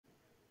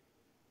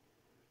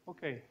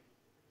Okay,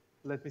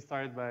 let me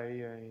start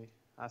by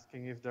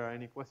asking if there are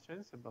any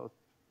questions about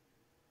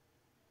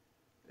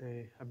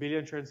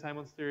abelian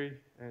Chern-Simons theory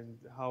and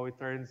how it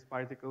turns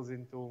particles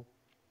into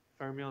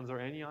fermions or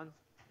anyons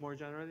more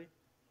generally.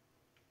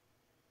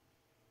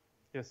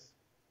 Yes?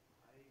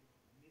 I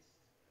missed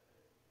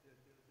the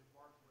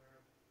part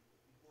where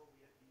before we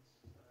had these,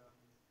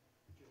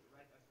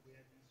 right after we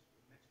had these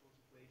Maxwell's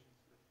equations,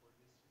 but for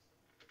this system,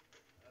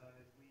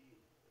 we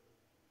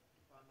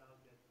found out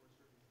that for a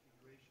certain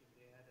configuration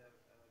they had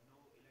no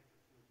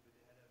electric field, but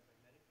they had a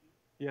magnetic field.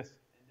 Yes.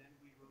 And then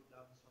we wrote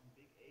down some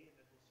big A, and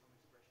that was some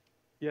expression.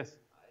 Yes.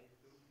 I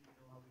don't really know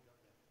how we got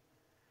that.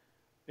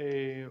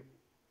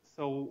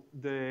 So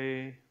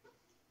the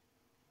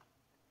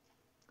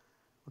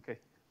okay,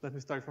 let me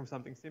start from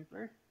something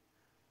simpler.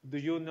 Do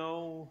you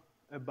know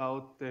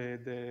about the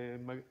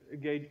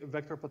gauge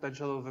vector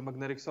potential of a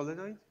magnetic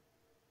solenoid?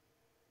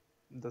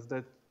 Does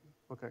that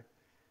okay?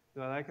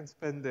 Well, I can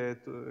spend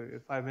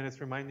 5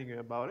 minutes reminding you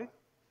about it,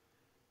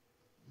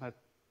 but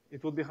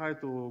it would be hard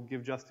to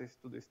give justice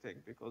to this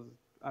thing because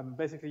I'm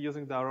basically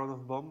using the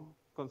Aronoff-Bohm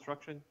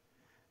construction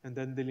and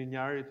then the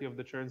linearity of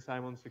the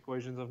Chern-Simons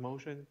equations of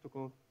motion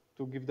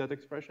to give that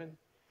expression.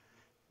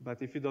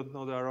 But if you don't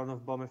know the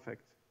Aronoff-Bohm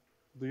effect,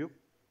 do you?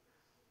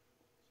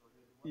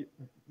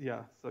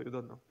 Yeah, so you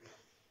don't know.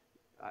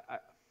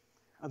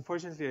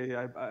 Unfortunately,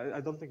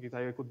 I don't think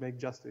I could make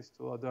justice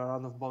to the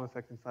Aronoff-Bohm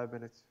effect in 5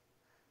 minutes.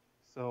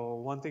 So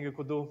one thing you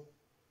could do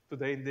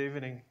today in the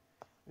evening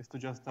is to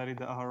just study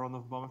the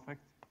Aronoff-Bohm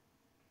effect.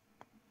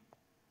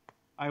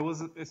 I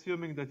was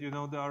assuming that you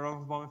know the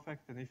Aronoff-Bohm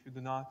effect, and if you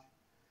do not,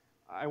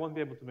 I won't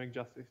be able to make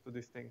justice to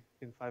this thing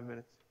in 5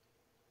 minutes.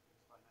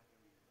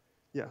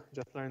 Yeah,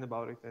 just learn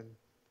about it and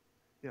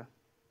yeah.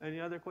 Any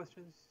other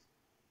questions?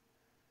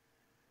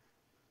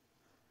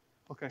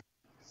 Okay,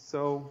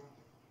 so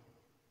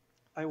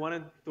I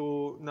wanted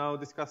to now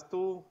discuss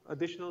two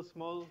additional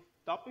small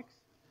topics,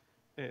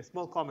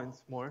 small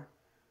comments more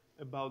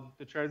about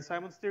the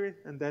Chern-Simons theory,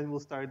 and then we'll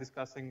start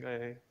discussing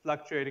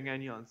fluctuating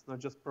anyons, not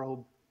just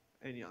probe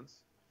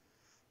anyons,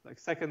 like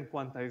second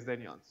quantized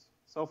anyons.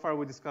 So far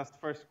we discussed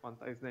first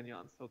quantized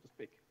anyons, so to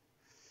speak.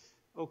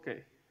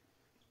 Okay.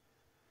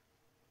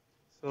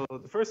 So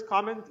the first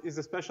comment is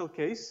a special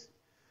case,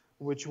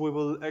 which we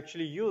will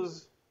actually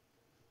use,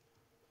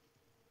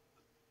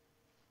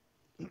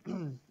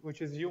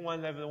 which is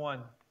U1 level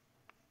 1.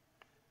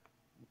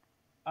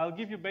 I'll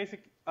teach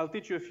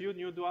you a few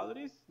new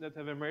dualities that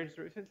have emerged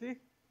recently.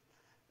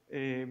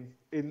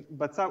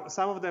 But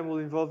some of them will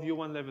involve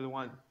U1 level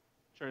 1,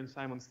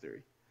 Chern-Simons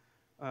theory.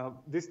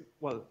 This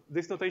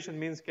notation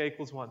means k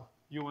equals 1.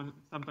 U1,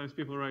 sometimes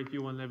people write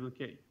U1 level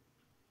k.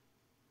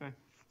 Okay.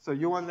 So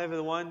U1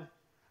 level 1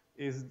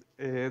 is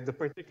the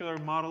particular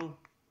model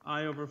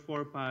I over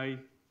 4 pi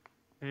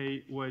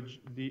a wedge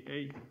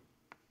dA.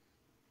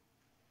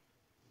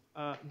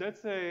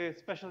 That's a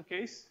special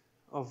case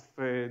of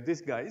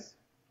these guys.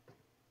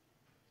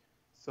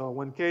 So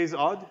when k is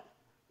odd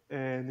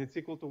and it's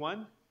equal to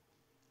 1,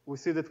 we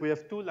see that we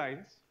have two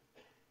lines.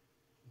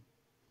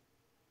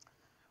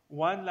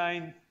 One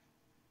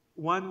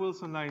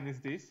Wilson line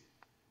is this,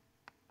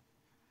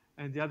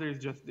 and the other is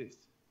just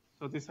this.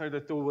 So these are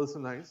the two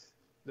Wilson lines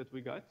that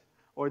we got,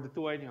 or the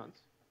two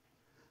anyons.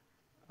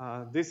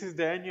 This is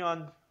the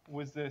anyon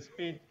with the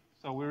spin.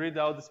 So we read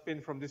out the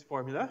spin from this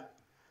formula.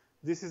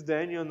 This is the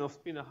anyon of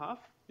spin 1/2.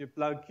 You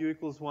plug q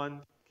equals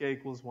 1, k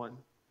equals 1.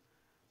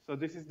 So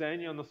this is the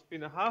anyon of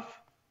spin 1/2.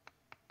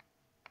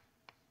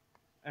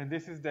 And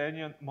this is the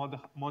anyon mod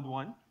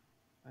 1.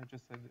 I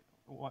just said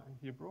in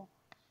Hebrew.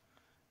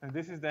 And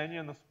this is the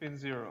anyon of spin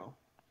 0,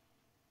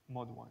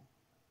 mod 1.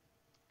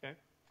 Okay?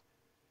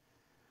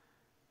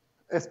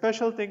 A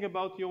special thing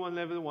about U1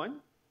 level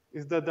 1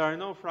 is that there are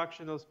no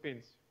fractional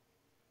spins.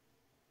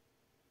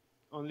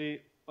 There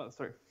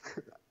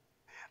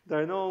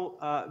are no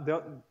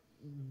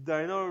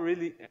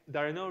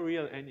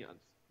real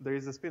anyons. There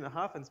is a spin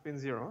 1/2 and spin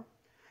 0.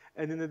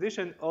 And in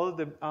addition, all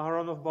the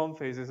Aharonov-Bohm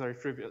phases are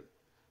trivial.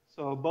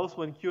 So both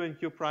when q and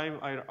q prime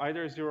are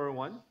either 0 or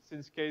 1,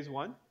 since k is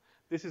 1,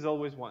 this is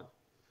always 1.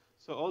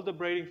 So all the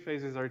braiding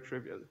phases are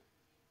trivial.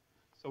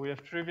 So we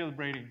have trivial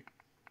braiding.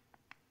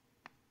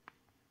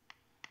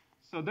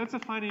 So that's a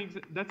funny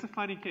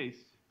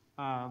case.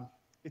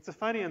 It's a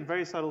funny and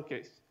very subtle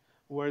case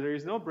where there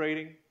is no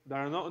braiding, there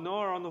are no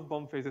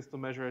Aharonov-Bohm phases to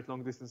measure at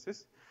long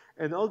distances,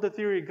 and all the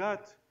theory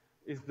got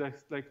is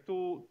like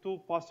two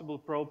possible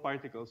probe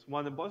particles,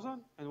 one a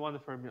boson and one a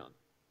fermion.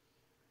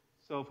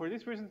 So for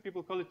this reason,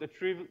 people call it a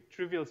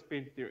trivial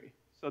spin theory.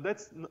 So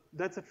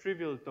that's a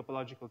trivial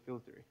topological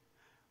field theory.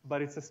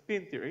 But it's a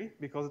spin theory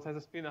because it has a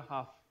spin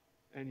 1/2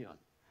 anyon.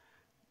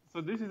 So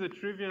this is a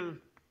trivial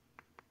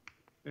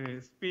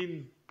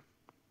spin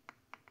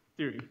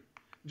theory.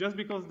 Just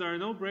because there are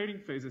no braiding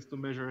phases to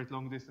measure at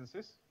long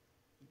distances,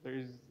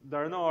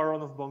 there are no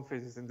Aharonov-Bohm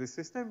phases in this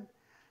system,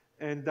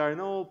 and there are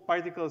no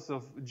particles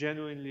of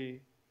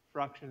genuinely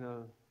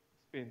fractional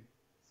spin,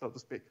 so to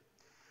speak.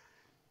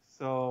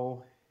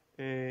 So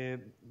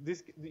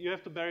you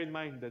have to bear in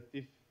mind that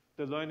if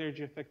the low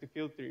energy effective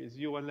field theory is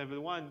U1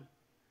 level 1,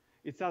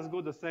 it's as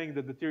good as saying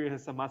that the theory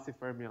has some massive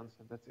fermions,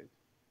 and that's it.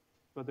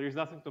 But there is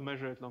nothing to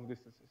measure at long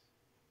distances.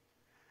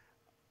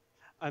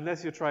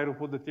 Unless you try to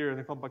put the theory in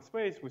a compact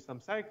space with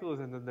some cycles,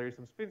 and then there is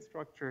some spin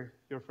structure,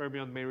 your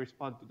fermion may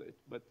respond to that.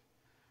 But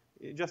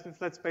just in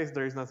flat space,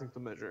 there is nothing to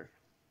measure.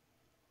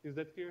 Is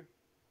that clear?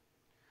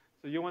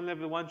 So U1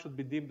 level 1 should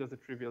be deemed as a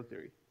trivial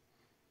theory,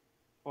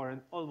 or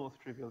an almost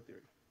trivial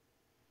theory.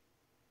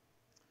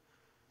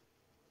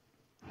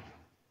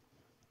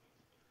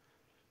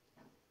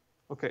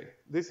 Okay,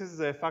 this is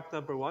fact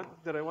number 1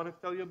 that I wanted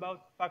to tell you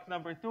about. Fact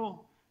number 2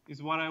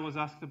 is what I was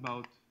asked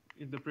about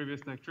in the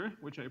previous lecture,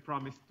 which I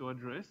promised to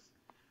address,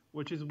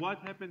 which is what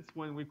happens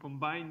when we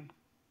combine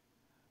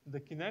the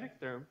kinetic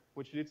term,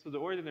 which leads to the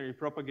ordinary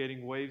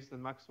propagating waves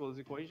and Maxwell's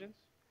equations,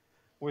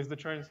 with the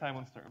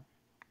Chern-Simons term.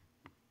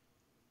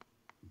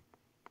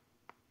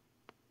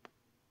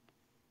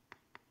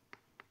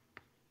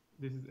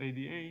 This is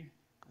ADA,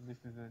 and this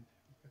is it.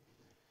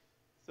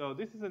 So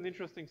this is an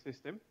interesting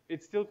system.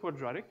 It's still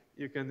quadratic.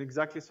 You can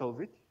exactly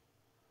solve it.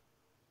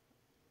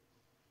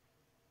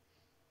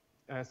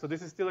 So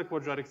this is still a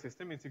quadratic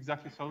system. It's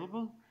exactly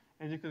solvable.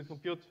 And you can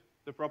compute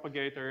the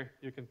propagator.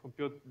 You can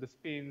compute the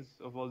spins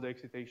of all the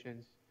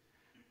excitations.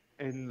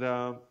 And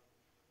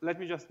let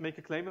me just make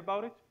a claim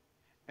about it.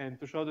 And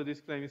to show that this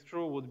claim is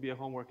true would be a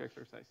homework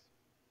exercise.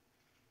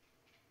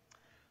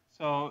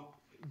 So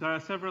there are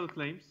several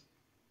claims.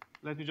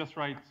 Let me just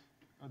write,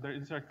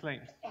 these are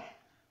claims.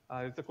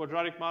 It's a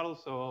quadratic model,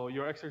 so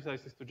your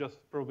exercise is to just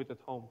prove it at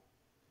home.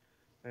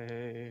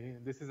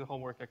 This is a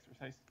homework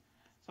exercise.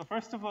 So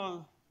first of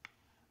all,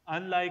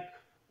 unlike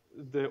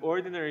the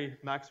ordinary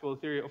Maxwell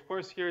theory, of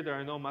course here there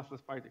are no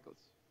massless particles.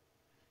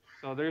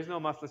 So there is no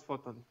massless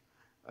photon.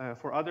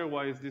 For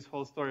otherwise, this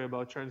whole story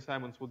about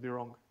Chern-Simons would be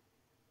wrong.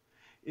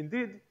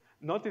 Indeed,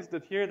 notice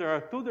that here there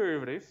are 2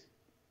 derivatives,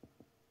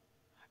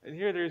 and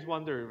here there is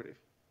 1 derivative.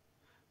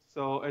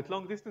 So at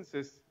long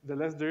distances, the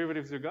less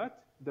derivatives you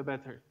got, the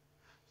better.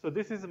 So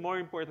this is a more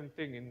important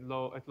thing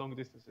at long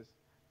distances.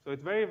 So at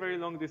very, very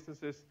long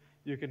distances,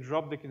 you can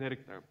drop the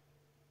kinetic term.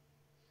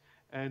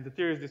 And the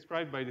theory is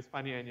described by these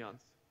funny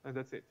anyons, and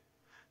that's it.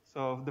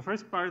 So the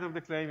first part of the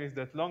claim is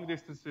that long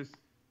distances,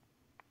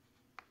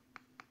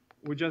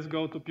 we just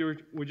go to pure,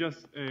 we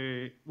just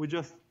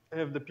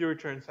have the pure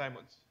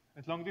Chern-Simons.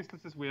 At long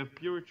distances, we have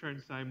pure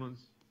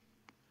Chern-Simons.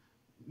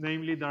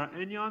 Namely, there are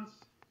anyons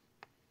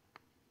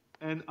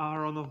and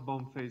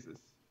Aharonov-Bohm phases,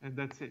 and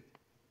that's it.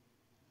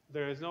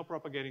 There is no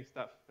propagating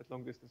stuff at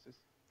long distances.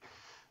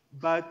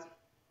 But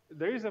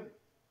there is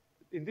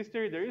in this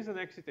theory, there is an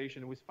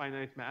excitation with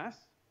finite mass.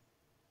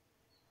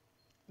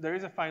 There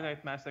is a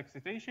finite mass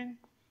excitation.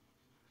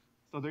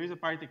 So there is a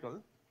particle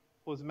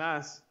whose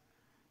mass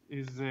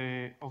is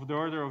of the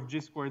order of g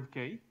squared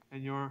k,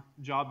 and your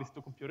job is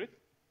to compute it,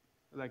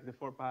 like the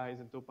 4 pi's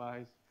and 2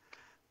 pi's.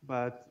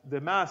 But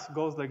the mass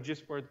goes like g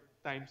squared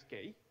times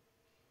k.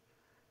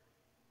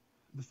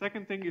 The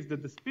second thing is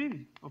that the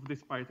spin of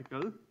this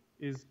particle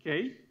is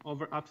k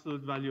over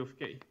absolute value of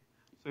k.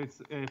 So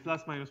it's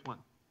plus minus 1.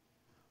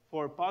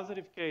 For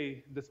positive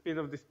k, the spin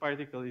of this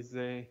particle is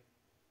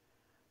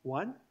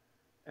 1.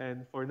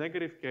 And for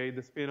negative k,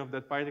 the spin of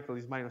that particle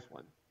is minus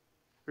 1.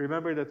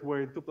 Remember that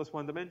we're in 2 plus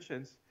 1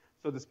 dimensions,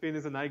 so the spin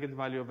is an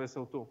eigenvalue of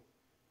SO2.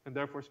 And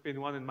therefore, spin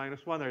 1 and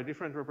minus 1 are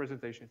different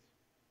representations.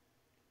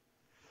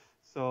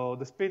 So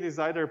the spin is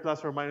either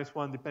plus or minus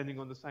 1 depending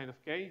on the sign of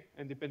k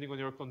and depending on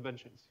your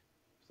conventions.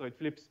 So it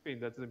flips spin,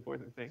 that's the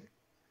important thing.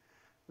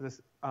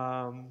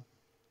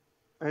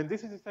 And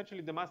this is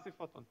essentially the massive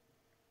photon,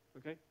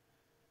 okay?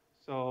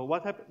 So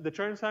what happened? The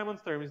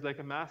Chern-Simons term is like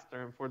a mass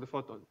term for the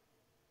photon.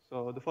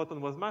 So the photon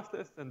was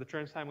massless, and the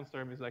Chern-Simons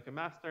term is like a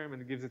mass term,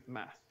 and it gives it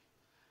mass.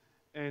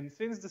 And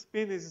since the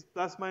spin is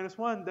plus minus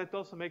 1, that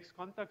also makes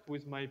contact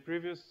with my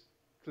previous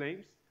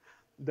claims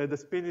that the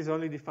spin is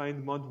only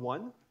defined mod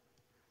 1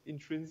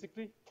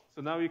 intrinsically.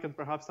 So now you can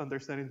perhaps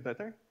understand it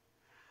better.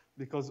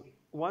 Because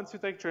once you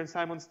take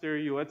Chern-Simons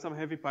theory, you add some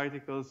heavy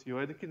particles, you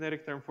add a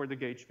kinetic term for the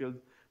gauge field.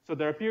 So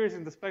there appears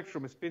in the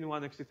spectrum a spin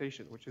 1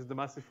 excitation, which is the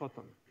massive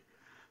photon.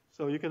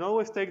 So you can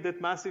always take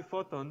that massive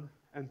photon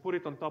and put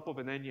it on top of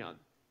an enyon.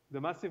 The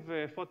massive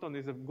photon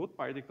is a good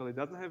particle. It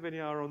doesn't have any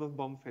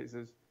Aharonov-Bohm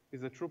phases.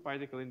 It's a true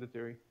particle in the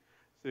theory.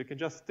 So you can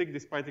just stick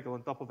this particle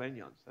on top of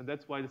anyons. And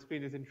that's why the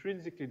spin is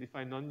intrinsically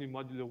defined only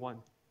modulo 1.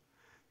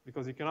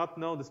 Because you cannot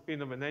know the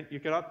spin of you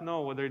cannot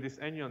know whether this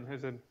enyon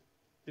has a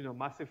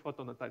massive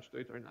photon attached to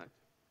it or not.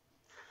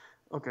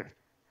 Okay.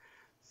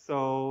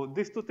 So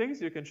these 2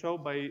 things you can show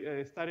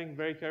by studying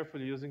very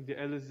carefully using the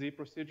LSZ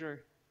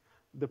procedure,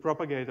 the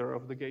propagator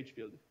of the gauge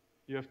field.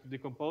 You have to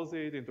decompose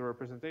it into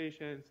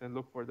representations and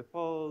look for the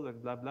pole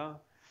and blah, blah.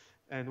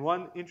 And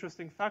one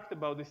interesting fact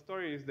about this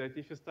story is that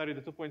if you study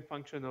the 2-point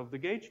function of the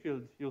gauge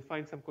field, you'll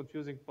find some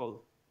confusing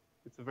pole.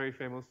 It's a very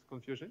famous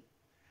confusion.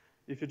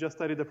 If you just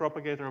study the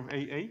propagator of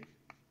AA,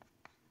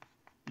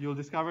 you'll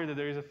discover that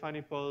there is a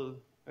funny pole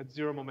at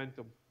 0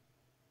 momentum,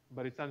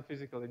 but it's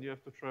unphysical, and you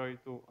have to try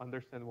to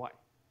understand why.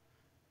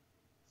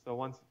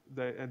 So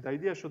the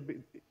idea should be,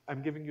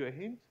 I'm giving you a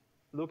hint,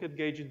 look at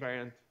gauge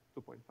invariant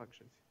two-point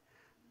functions.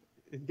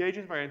 In gauge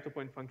invariant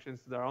two-point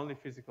functions, there are only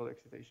physical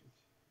excitations.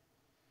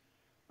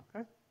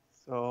 Okay?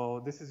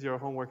 So this is your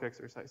homework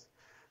exercise.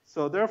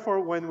 So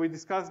therefore, when we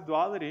discuss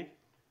duality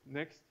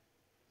next,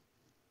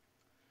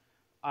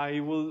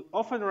 I will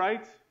often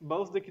write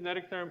both the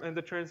kinetic term and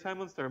the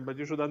Chern-Simons term, but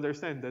you should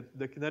understand that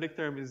the kinetic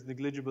term is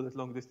negligible at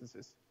long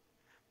distances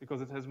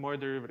because it has more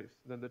derivatives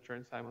than the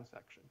Chern-Simons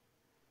action.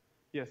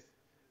 Yes?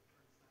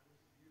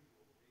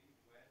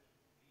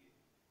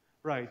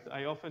 Right.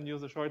 I often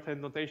use a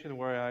shorthand notation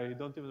where I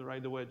don't even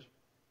write the wedge.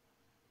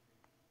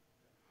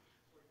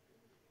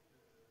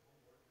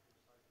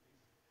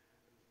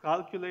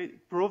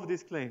 Prove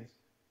these claims.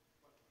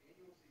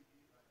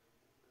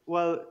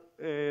 Well,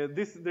 there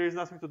is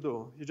nothing to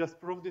do. You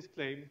just prove this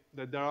claim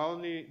that the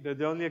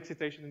only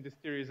excitation in this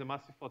theory is a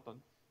massive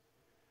photon.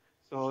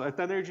 So at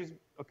energies,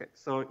 okay.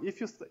 So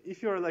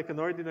if you're like an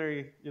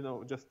ordinary,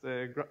 just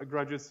a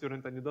graduate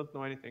student and you don't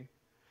know anything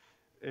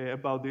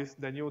about this,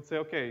 then you would say,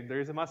 okay, there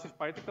is a massive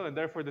particle, and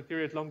therefore the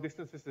theory at long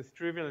distances is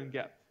trivial and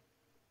gapped,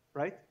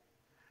 right?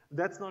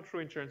 That's not true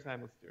in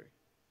Chern-Simons theory.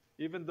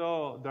 Even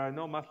though there are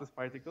no massless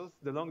particles,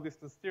 the long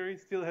distance theory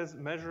still has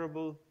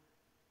measurable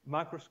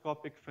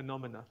macroscopic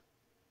phenomena.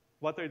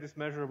 What are these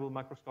measurable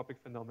macroscopic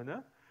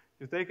phenomena?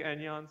 You take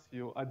anyons,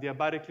 you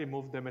adiabatically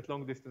move them at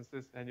long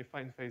distances, and you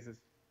find phases.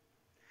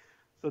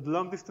 So the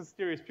long distance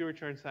theory is pure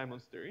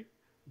Chern-Simons theory,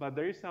 but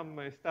there is some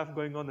stuff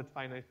going on at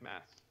finite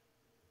mass.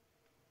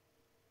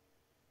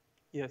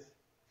 Yes?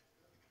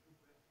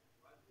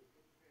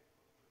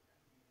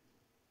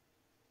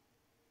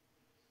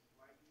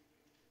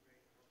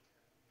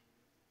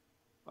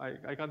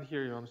 I can't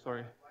hear you, I'm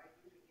sorry.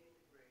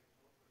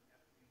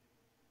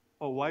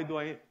 Oh, why do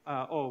I?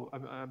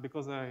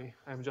 Because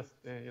I'm just,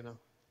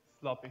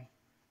 sloppy.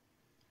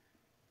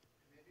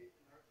 Maybe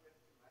another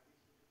question might be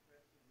a stupid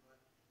question,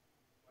 but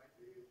why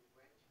do you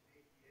wedge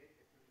APA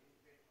if you're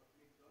integrating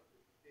properly? Don't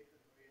you take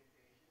an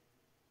orientation,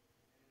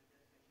 and in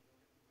that sense you don't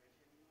have to wedge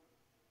anymore?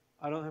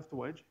 I don't have to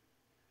wedge.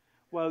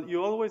 Well,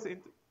 you always,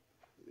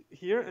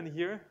 here and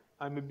here,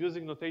 I'm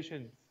abusing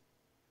notations.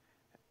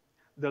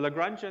 The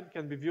Lagrangian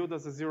can be viewed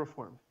as a zero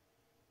form.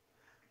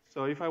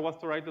 So if I was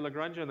to write the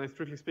Lagrangian, I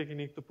strictly speaking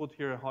need to put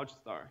here a Hodge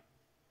star.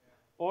 Yeah.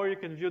 Or you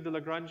can view the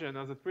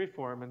Lagrangian as a tree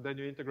form, and then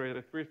you integrate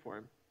a tree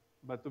form.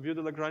 But to view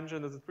the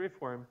Lagrangian as a tree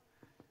form,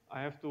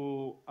 I have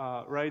to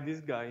write this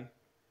guy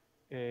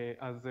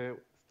as a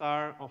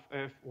star of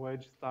f,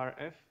 wedge star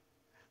f.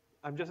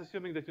 I'm just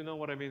assuming that you know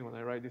what I mean when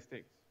I write these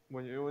things.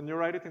 When you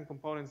write it in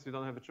components, you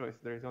don't have a choice.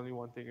 There is only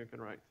one thing you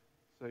can write.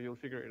 So you'll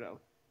figure it out.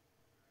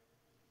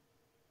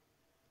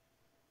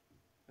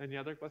 Any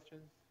other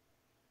questions?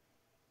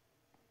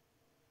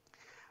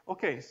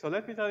 Okay, so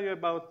let me tell you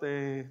about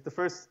the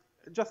first,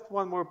 just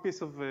one more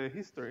piece of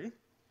history,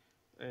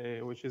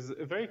 which is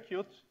very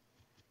cute,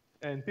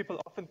 and people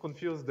often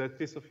confuse that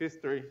piece of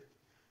history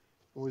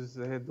with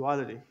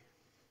duality.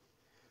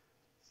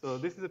 So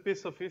this is a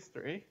piece of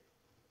history,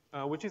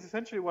 which is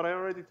essentially what I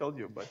already told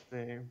you, but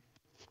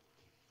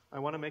I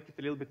want to make it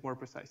a little bit more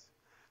precise.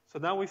 So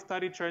now we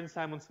study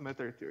Chern-Simons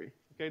matter theory.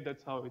 Okay,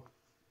 that's how it,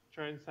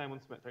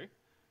 Chern-Simons matter.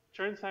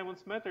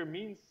 Chern-Simons matter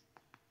means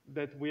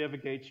that we have a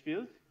gauge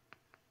field,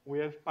 we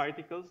have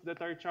particles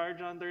that are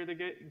charged under the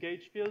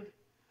gauge field,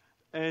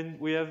 and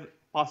we have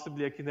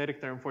possibly a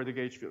kinetic term for the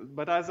gauge field.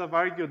 But as I've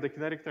argued, the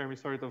kinetic term is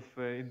sort of,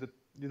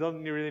 you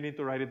don't really need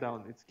to write it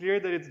down. It's clear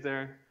that it's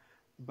there,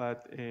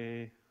 but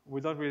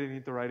we don't really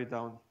need to write it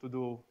down to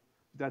do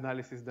the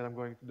analysis that I'm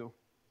going to do.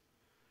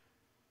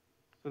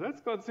 So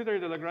let's consider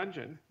the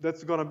Lagrangian.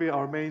 That's going to be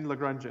our main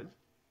Lagrangian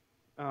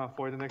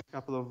for the next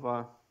couple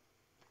of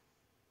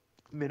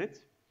minutes.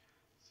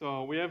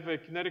 So we have a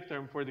kinetic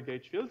term for the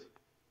gauge field,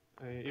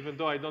 even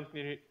though I don't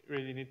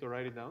really need to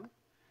write it down.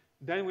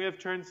 Then we have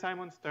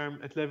Chern-Simons term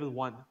at level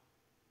 1.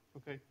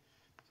 Okay,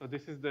 so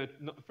this is the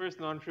first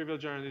non-trivial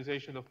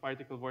generalization of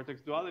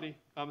particle-vortex duality.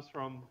 Comes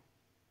from,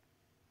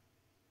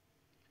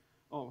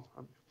 oh,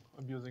 I'm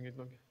abusing it.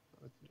 Okay.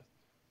 Let's just.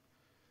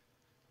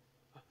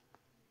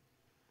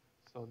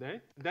 So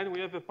then we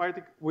have a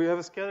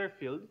scalar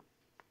field,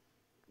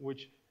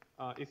 which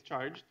is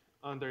charged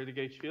under the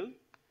gauge field,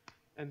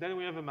 and then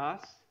we have a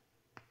mass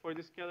for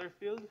the scalar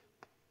field,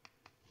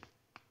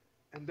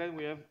 and then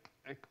we have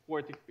a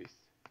quartic piece.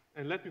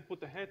 And let me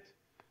put a hat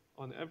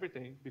on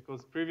everything,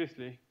 because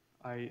previously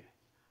I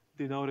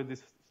denoted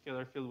this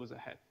scalar field with a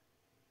hat.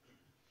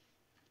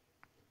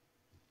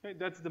 Okay,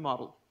 that's the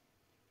model.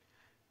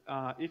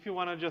 If you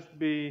want to just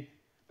be,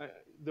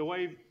 the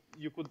way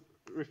you could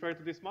refer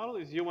to this model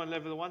is U1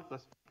 level 1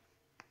 plus.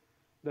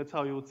 That's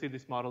how you would see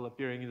this model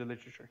appearing in the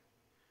literature.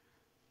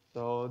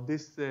 So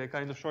this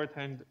kind of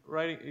shorthand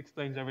writing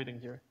explains everything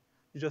here.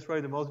 You just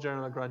write the most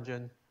general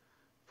Lagrangian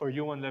for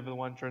U1 level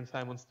 1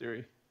 Chern-Simons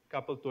theory,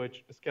 coupled to a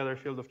scalar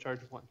field of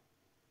charge 1.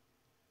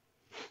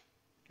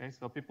 Okay,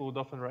 so people would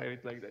often write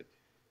it like that.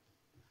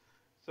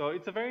 So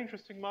it's a very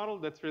interesting model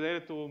that's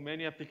related to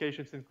many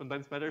applications in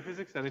condensed matter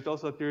physics, and it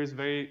also appears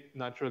very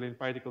naturally in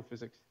particle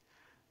physics.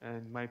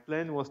 And my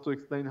plan was to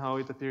explain how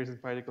it appears in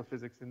particle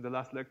physics in the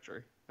last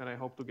lecture, and I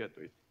hope to get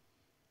to it.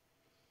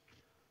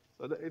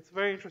 So it's a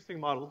very interesting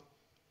model.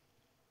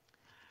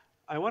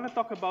 I want to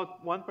talk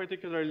about one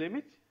particular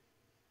limit,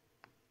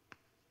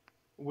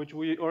 which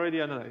we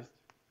already analyzed.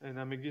 And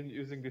I'm again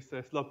using this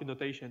sloppy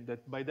notation.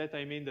 That by that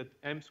I mean that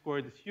m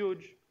squared is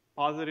huge,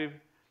 positive,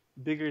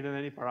 bigger than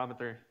any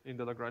parameter in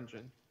the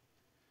Lagrangian.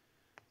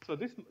 So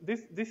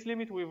this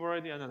limit we've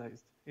already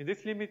analyzed. In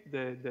this limit,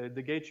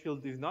 the gauge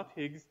field is not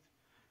Higgs,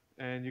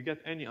 and you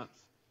get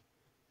anyons.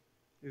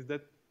 Is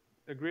that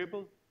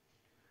agreeable?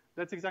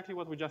 That's exactly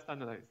what we just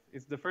analyzed.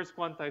 It's the first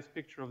quantized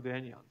picture of the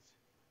anyons.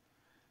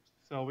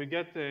 So we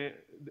get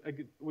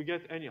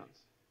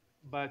anyons.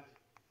 But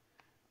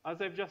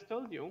as I've just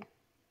told you,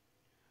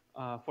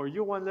 for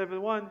U1 level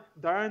 1,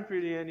 there aren't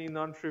really any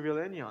non-trivial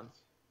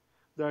anyons.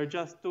 There are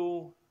just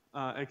two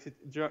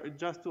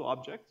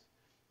objects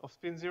of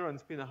spin 0 and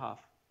spin 1/2.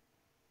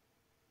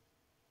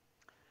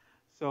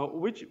 So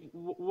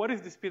what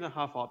is the spin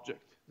 1/2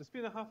 object? The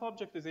spin 1/2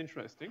 object is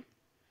interesting.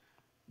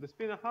 The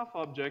spin 1/2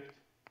 object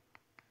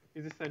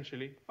is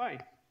essentially phi.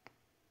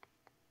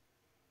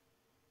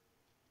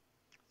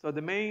 So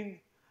the main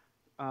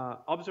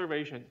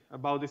observation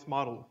about this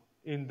model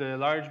in the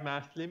large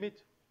mass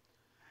limit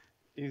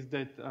is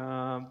that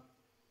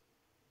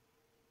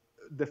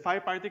the phi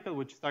particle,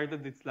 which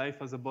started its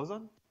life as a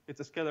boson, it's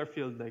a scalar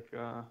field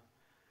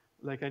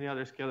like any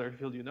other scalar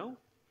field you know.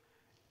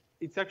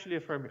 It's actually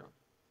a fermion.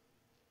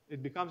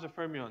 It becomes a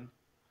fermion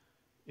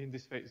in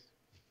this phase.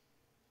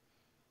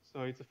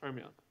 So it's a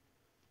fermion.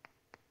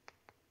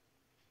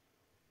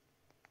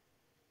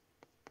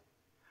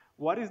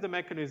 What is the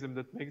mechanism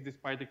that makes this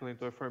particle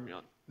into a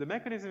fermion? The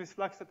mechanism is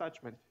flux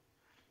attachment.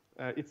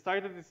 It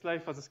started its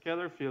life as a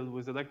scalar field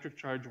with electric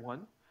charge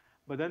 1,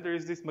 but then there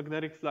is this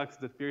magnetic flux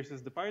that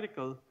pierces the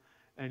particle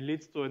and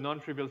leads to a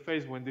non-trivial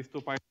phase when these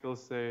two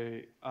particles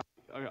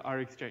are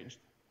exchanged.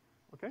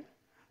 Okay?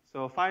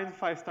 So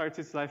phi starts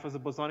its life as a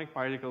bosonic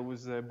particle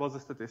with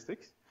Bose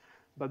statistics,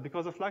 but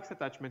because of flux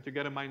attachment, you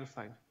get a minus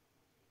sign.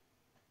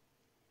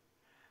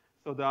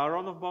 So the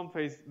Aronoff-Bohm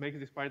phase makes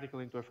this particle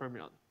into a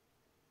fermion.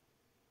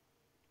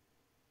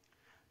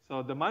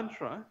 So the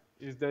mantra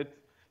is that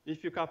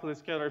if you couple a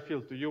scalar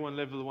field to U1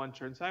 level 1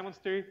 Chern-Simons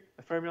theory,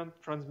 a fermion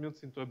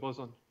transmutes into a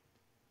boson.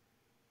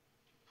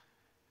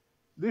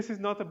 This is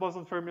not a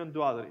boson-fermion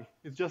duality.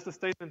 It's just a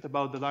statement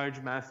about the large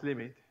mass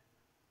limit,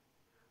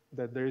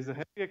 that there is a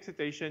heavy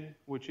excitation,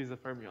 which is a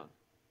fermion.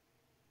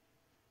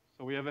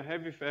 So we have a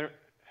heavy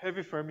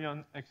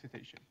fermion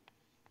excitation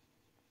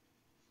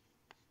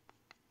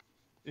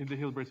in the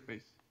Hilbert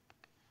space.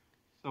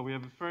 So we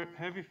have a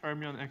heavy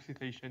fermion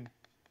excitation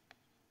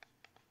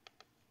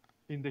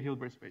in the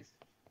Hilbert space.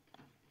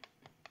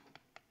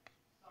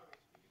 Sorry,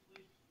 could you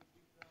please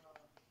repeat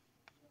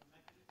the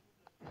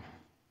mechanism?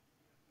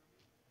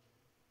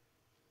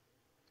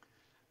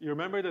 You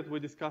remember that we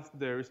discussed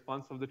the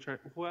response of the Chern.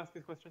 Who asked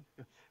this question?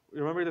 Yeah. You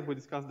remember that we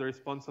discussed the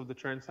response of the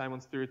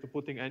Chern-Simons theory to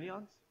putting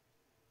anyons?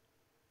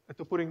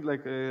 To putting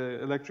like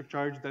electric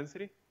charge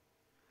density?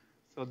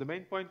 So the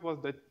main point was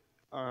that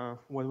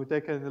when we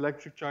take an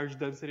electric charge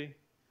density,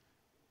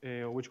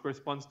 which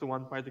corresponds to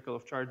one particle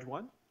of charge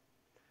 1,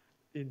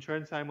 in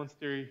Chern-Simons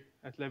theory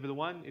at level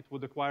 1, it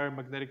would acquire a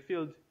magnetic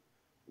field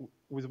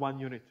with 1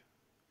 unit.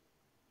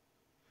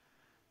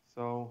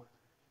 So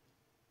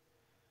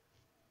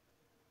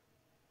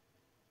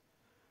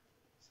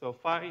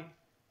phi,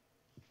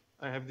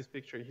 I have this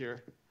picture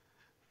here.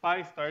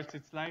 Phi starts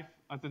its life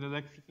as an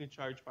electrically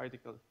charged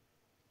particle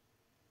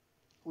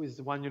with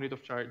 1 unit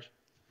of charge.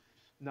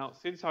 Now,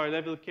 since our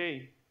level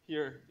k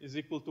here is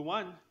equal to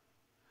 1,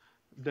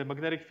 the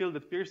magnetic field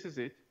that pierces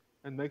it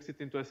and makes it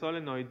into a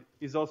solenoid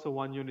is also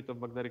 1 unit of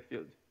magnetic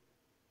field.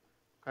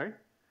 Okay?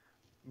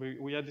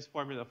 We had this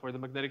formula for the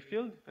magnetic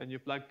field, and you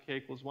plug k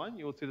equals 1,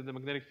 you will see that the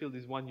magnetic field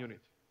is 1 unit.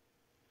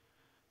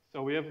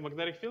 So we have a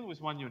magnetic field with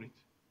 1 unit.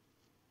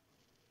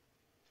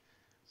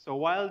 So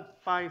while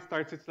phi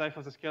starts its life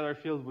as a scalar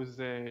field with,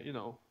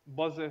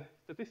 Bose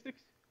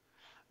statistics,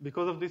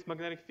 because of this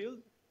magnetic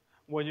field,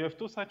 when you have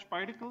two such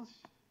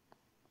particles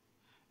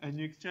and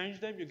you exchange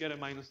them, you get a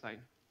minus sign.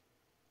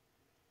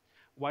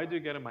 Why do you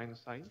get a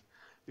minus sign?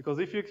 Because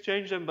if you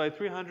exchange them by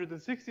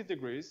 360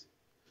 degrees,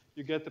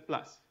 you get a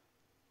plus.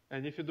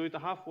 And if you do it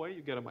halfway,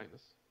 you get a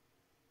minus.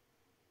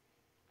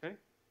 Okay?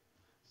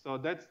 So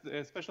that's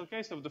a special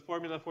case of the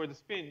formula for the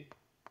spin,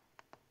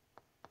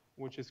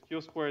 which is q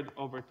squared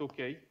over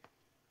 2k.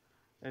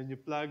 And you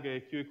plug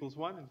q equals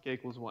 1 and k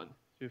equals 1.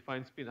 So you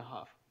find spin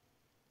 1/2.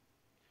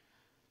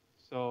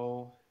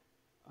 So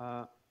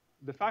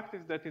the fact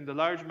is that in the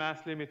large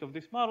mass limit of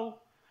this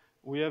model,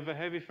 we have a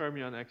heavy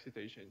fermion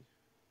excitation.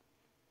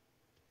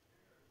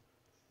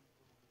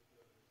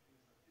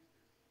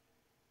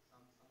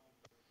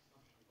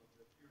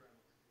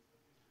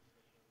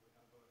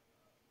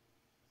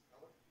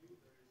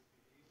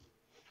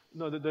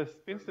 No, the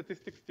spin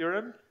statistics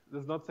theorem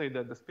does not say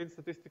that. The spin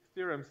statistics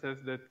theorem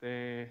says that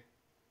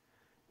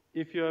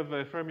if you have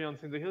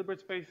fermions in the Hilbert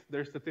space,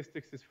 their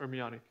statistics is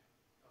fermionic.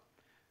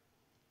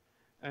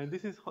 And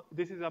this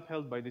is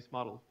upheld by this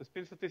model. The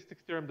spin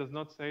statistics theorem does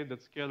not say that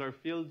scalar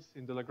fields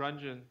in the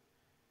Lagrangian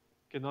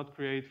cannot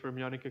create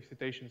fermionic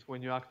excitations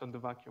when you act on the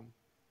vacuum.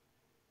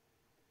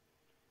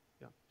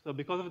 Yeah. So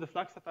because of the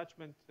flux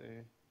attachment,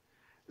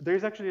 there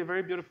is actually a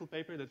very beautiful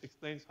paper that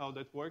explains how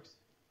that works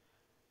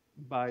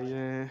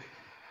by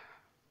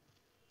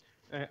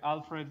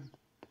Alfred.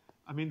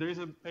 I mean, there is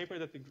a paper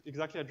that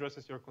exactly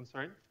addresses your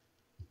concern.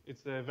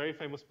 It's a very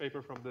famous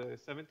paper from the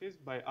 70s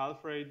by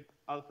Alfred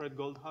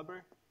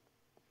Goldhaber.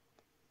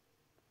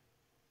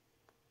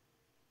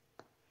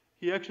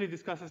 He actually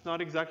discusses not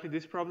exactly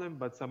this problem,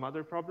 but some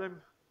other problem,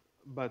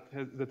 but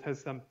that has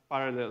some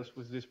parallels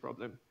with this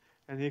problem.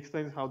 And he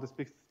explains how the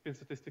spin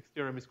statistics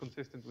theorem is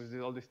consistent with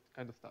all this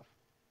kind of stuff.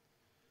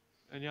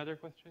 Any other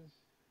questions?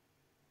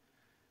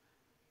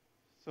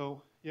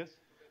 So, yes?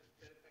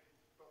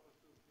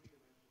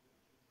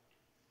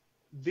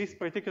 This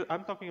particular,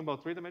 I'm talking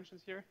about 3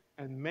 dimensions here,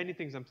 and many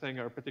things I'm saying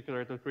are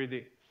particular to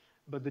 3D.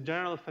 But the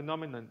general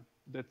phenomenon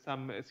that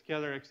some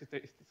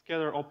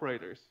scalar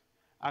operators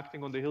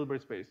acting on the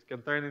Hilbert space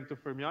can turn into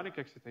fermionic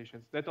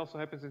excitations, that also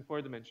happens in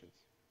 4 dimensions.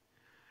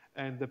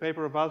 And the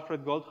paper of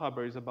Alfred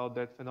Goldhaber is about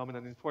that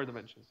phenomenon in 4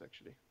 dimensions,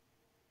 actually.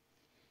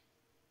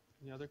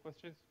 Any other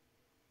questions?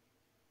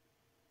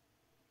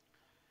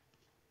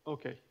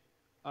 Okay.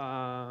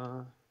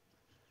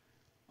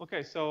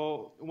 Okay,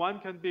 so one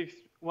can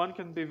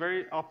be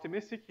very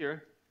optimistic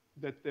here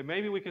that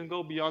maybe we can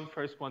go beyond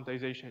first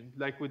quantization,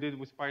 like we did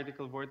with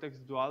particle vortex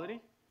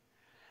duality.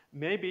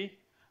 Maybe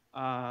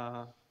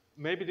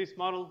this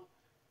model,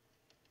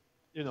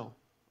 you know,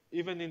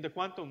 even in the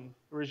quantum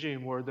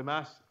regime where the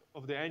mass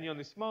of the anion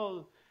is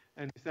small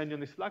and this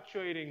anion is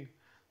fluctuating,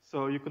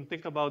 so you can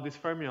think about this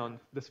fermion.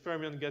 This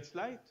fermion gets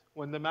light.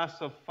 When the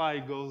mass of phi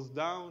goes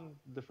down,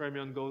 the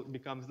fermion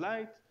becomes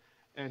light,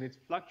 and it's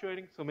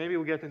fluctuating. So maybe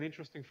we get an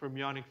interesting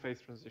fermionic phase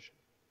transition.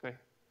 Okay,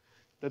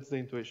 that's the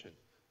intuition.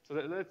 So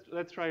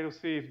let's try to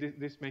see if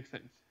this makes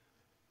sense.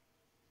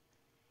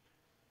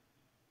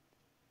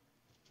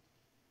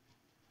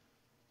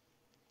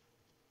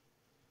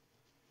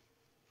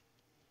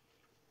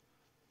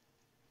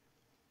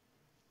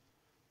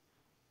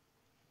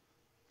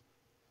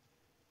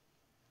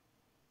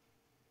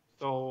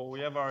 So we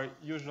have our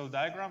usual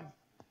diagram,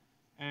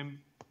 m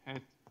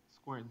hat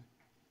squared.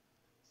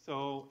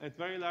 So at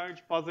very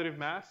large positive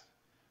mass,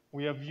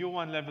 we have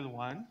U1 level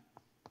 1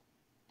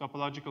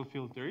 topological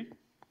field theory.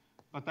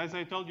 But as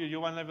I told you,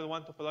 U1 level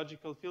 1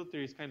 topological field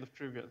theory is kind of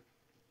trivial.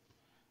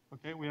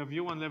 Okay, we have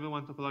U1 level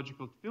 1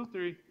 topological field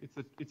theory.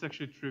 It's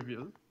actually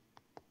trivial.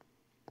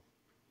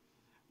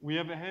 We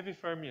have a heavy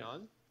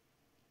fermion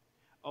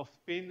of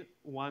spin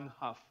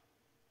 1/2.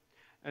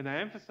 And I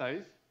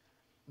emphasize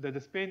that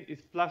the spin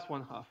is plus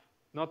 1/2,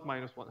 not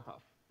minus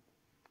 1/2.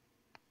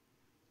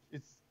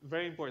 It's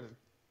very important.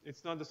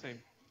 It's not the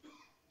same.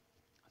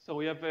 So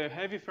we have a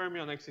heavy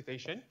fermion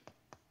excitation.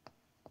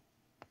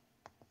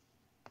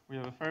 We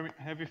have a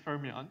heavy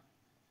fermion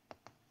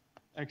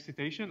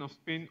excitation of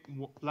spin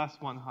plus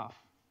 1/2.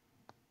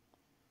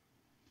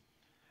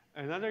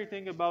 Another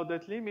thing about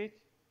that limit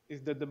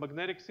is that the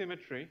magnetic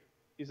symmetry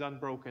is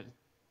unbroken.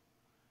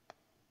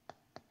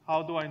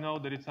 How do I know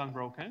that it's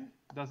unbroken?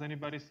 Does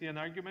anybody see an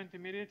argument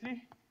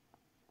immediately?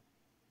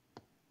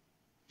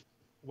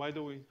 How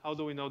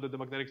do we know that the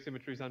magnetic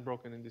symmetry is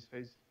unbroken in this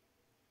phase?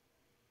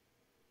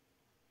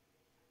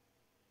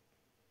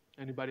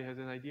 Anybody has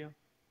an idea?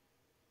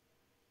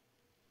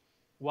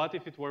 What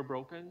if it were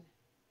broken?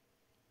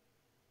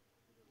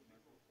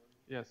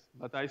 Yes,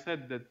 but I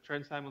said that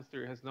Chern-Simons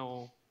theory has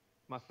no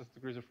massless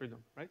degrees of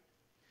freedom, right?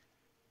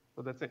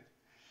 So that's it.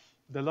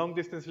 The long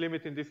distance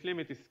limit in this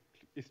limit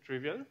is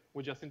trivial.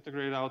 We just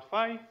integrate out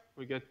phi.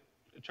 We get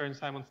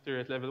Chern-Simons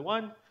theory at level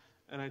 1.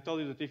 And I told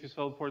you that if you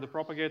solve for the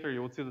propagator,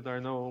 you would see that there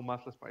are no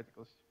massless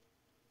particles.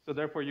 So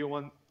therefore,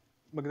 U1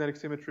 magnetic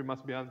symmetry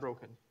must be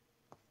unbroken.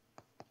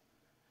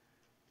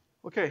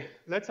 Okay,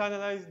 let's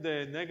analyze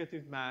the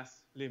negative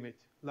mass limit,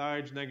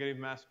 large negative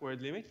mass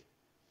squared limit.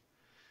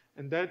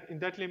 And in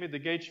that limit, the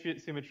gauge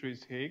symmetry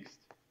is Higgs.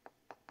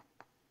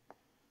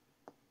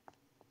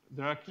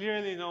 There are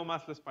clearly no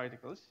massless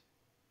particles.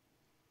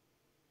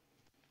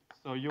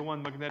 So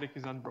U1 magnetic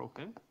is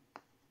unbroken.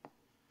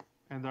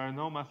 And there are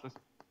no massless,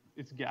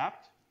 it's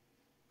gapped.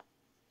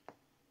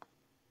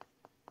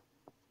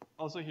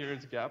 Also here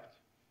it's gapped.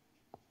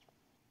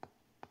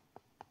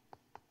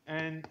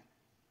 And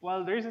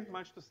well, there isn't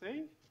much to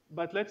say,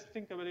 but let's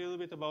think a little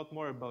bit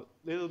more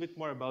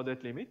about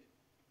that limit.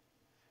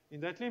 In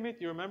that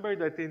limit, you remember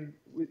that in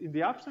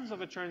the absence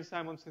of a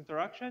Chern-Simons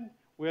interaction,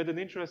 we had an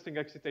interesting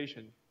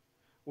excitation,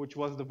 which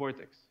was the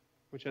vortex,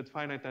 which had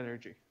finite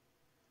energy.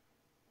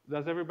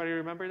 Does everybody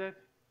remember that?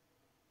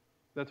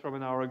 That's from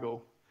an hour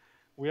ago.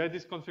 We had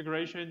this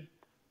configuration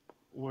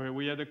where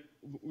we had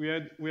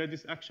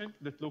this action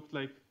that looked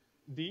like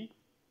d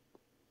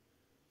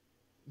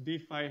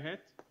phi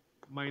hat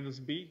minus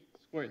b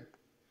squared.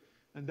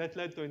 And that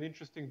led to an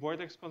interesting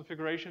vortex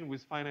configuration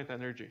with finite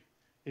energy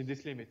in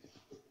this limit.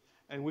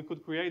 And we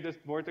could create this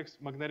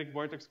magnetic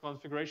vortex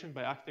configuration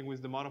by acting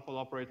with the monopole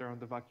operator on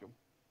the vacuum.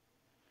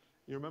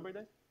 You remember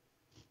that?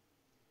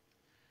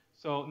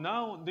 So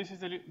now this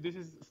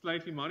is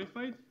slightly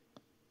modified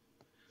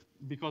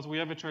because we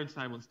have a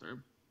Chern-Simons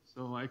term.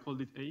 So I called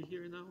it A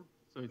here now.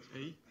 So it's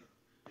A.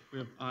 We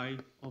have I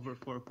over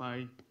 4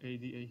 pi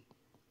AdA.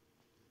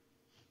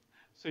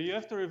 So you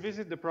have to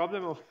revisit the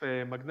problem of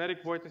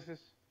magnetic vortices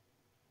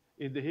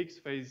in the Higgs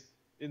phase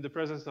in the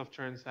presence of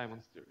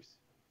Chern-Simons theories,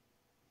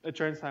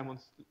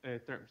 Chern-Simons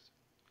terms.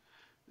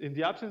 In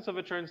the absence of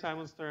a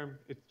Chern-Simons term,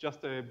 it's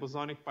just a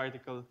bosonic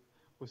particle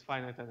with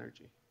finite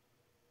energy.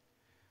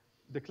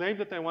 The claim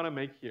that I want to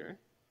make here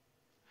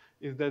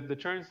is that the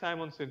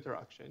Chern-Simons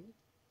interaction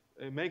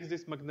makes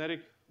this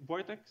magnetic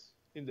vortex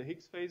in the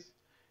Higgs phase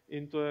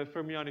into a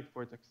fermionic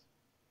vortex.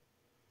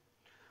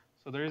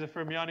 So there is a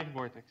fermionic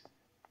vortex.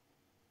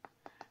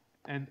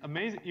 And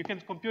amazing, you can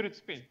compute its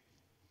spin.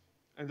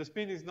 And the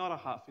spin is not a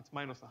half, it's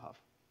minus a half.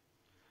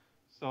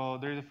 So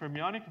there is a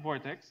fermionic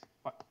vortex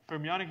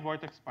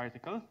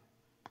particle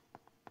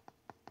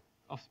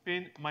of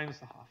spin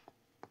minus a half.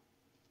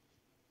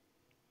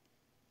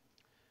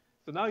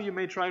 So now you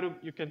may try to,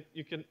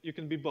 you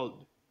can be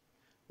bold.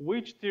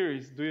 Which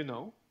theories do you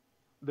know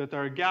that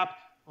are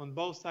gapped on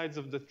both sides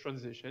of the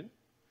transition,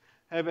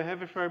 have a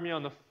heavy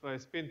fermion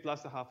of spin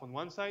plus a half on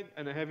one side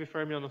and a heavy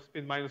fermion of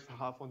spin minus a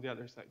half on the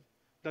other side?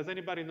 Does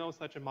anybody know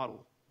such a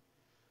model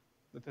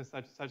that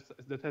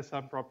has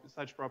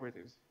such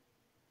properties?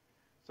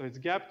 So it's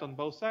gapped on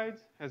both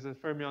sides, has a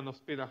fermion of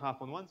spin a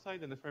half on one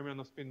side and a fermion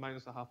of spin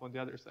minus a half on the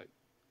other side.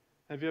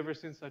 Have you ever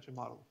seen such a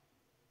model?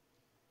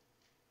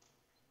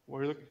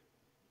 We're looking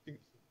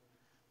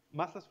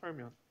massless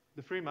fermion,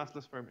 the free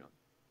massless fermion.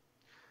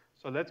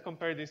 So let's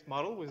compare this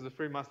model with the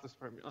free massless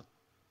fermion.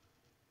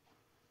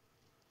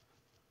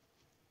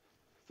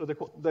 So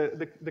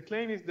the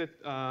claim is that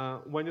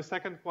when you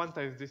second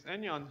quantize this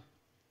anion,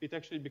 it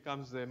actually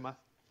becomes a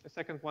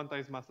second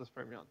quantized massless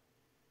fermion.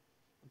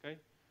 Okay?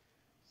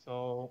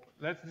 So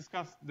let's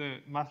discuss the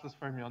massless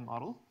fermion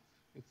model.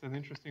 It's an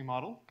interesting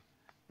model.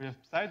 We have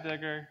psi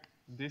dagger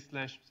d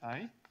slash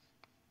psi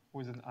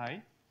with an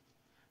I,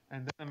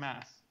 and then a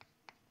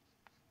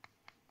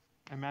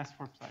mass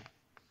for psi.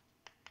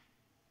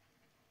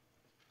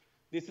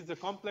 This is a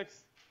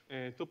complex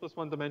 2 plus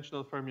 1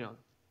 dimensional fermion.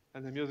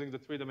 And I'm using the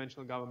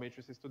 3-dimensional gamma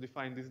matrices to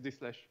define this d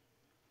slash.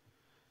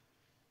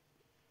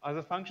 As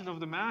a function of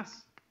the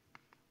mass,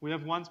 we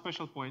have one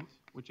special point,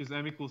 which is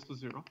m equals to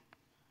 0,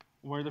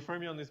 where the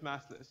fermion is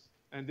massless.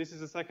 And this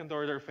is a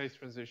second-order phase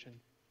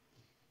transition.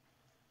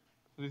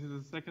 So this is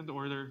a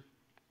second-order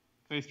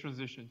phase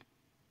transition.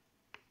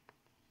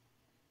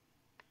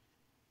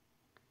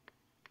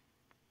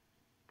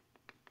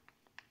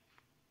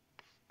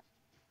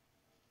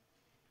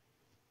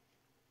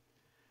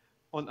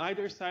 On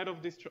either sides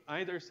of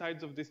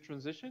this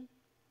transition,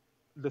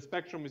 the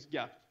spectrum is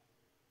gapped.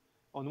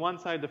 On one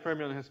side, the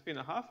fermion has spin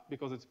a half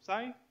because it's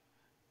psi.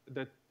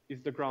 That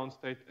is the ground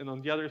state. And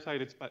on the other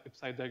side, it's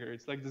psi dagger.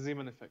 It's like the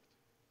Zeeman effect.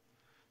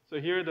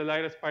 So here, the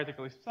lightest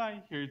particle is psi.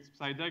 Here, it's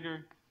psi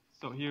dagger.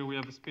 So here, we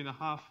have a spin a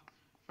half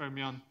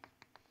fermion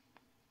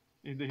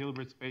in the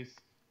Hilbert space.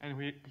 And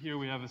here,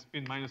 we have a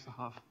spin minus a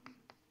half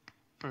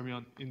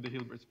fermion in the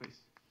Hilbert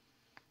space.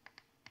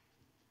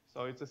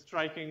 So it's a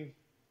striking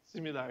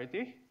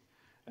similarity,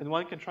 and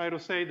one can try to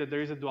say that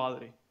there is a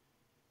duality.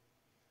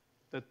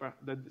 That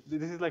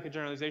this is like a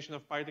generalization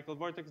of particle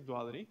vortex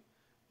duality,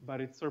 but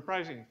it's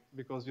surprising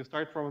because you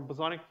start from a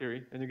bosonic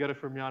theory and you get a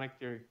fermionic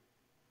theory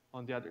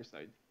on the other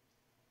side.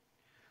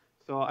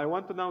 So I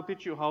want to now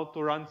teach you how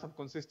to run some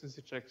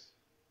consistency checks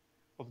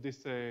of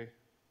this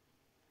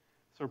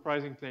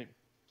surprising claim.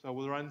 So I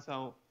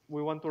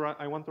want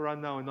to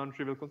run now a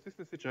non-trivial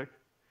consistency check,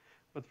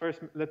 but first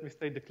let me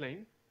state the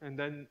claim. And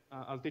then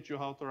I'll teach you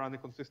how to run a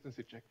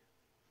consistency check.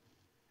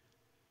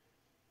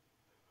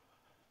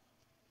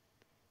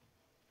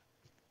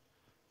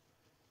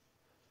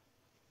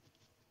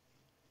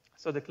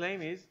 So the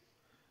claim is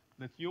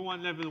that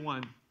U1 level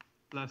 1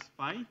 plus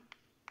phi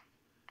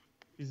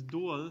is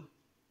dual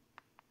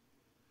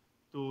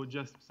to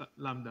just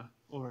lambda,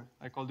 or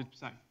I called it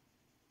psi.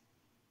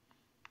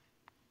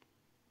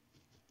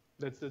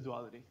 That's the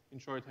duality in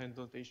shorthand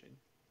notation.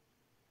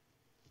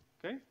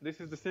 Okay, this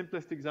is the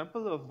simplest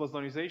example of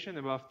bosonization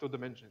above 2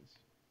 dimensions.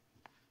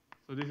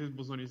 So this is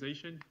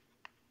bosonization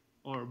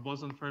or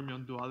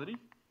boson-fermion duality.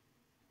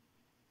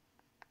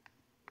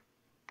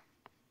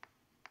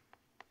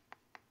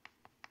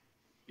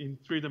 In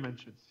 3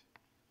 dimensions.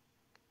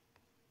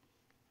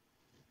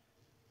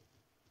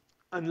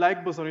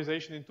 Unlike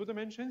bosonization in 2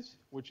 dimensions,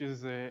 which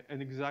is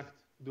an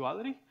exact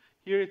duality,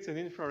 here it's an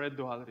infrared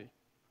duality.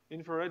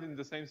 Infrared in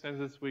the same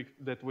sense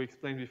that we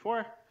explained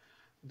before,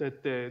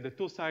 that the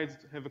 2 sides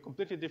have a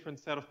completely different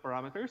set of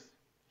parameters.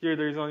 Here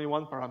there is only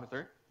one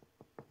parameter.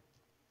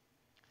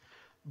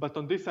 But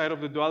on this side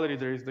of the duality,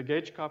 there is the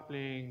gauge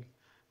coupling,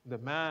 the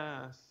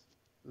mass,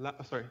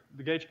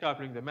 the gauge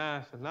coupling, the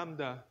mass, and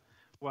lambda,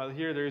 while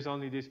here there is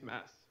only this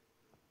mass.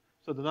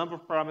 So the number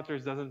of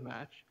parameters doesn't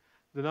match.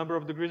 The number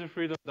of degrees of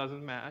freedom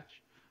doesn't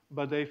match,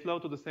 but they flow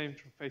to the same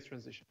phase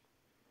transition,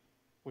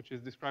 which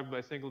is described by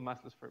a single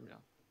massless fermion.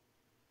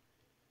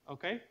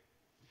 Okay?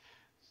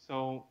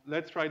 So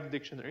let's write the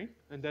dictionary,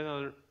 and then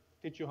I'll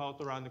teach you how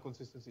to run the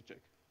consistency check.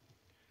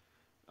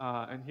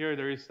 And here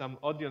there is some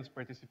audience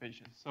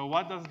participation. So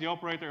what does the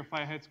operator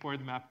phi hat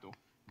squared map to?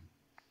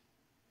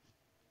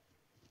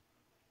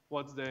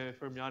 What's the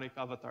fermionic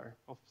avatar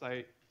of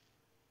psi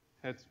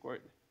hat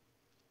squared?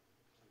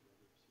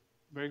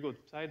 Very good.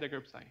 Psi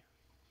dagger psi.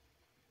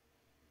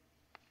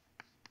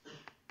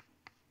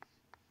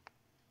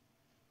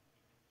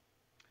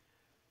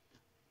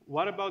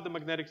 What about the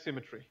magnetic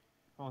symmetry?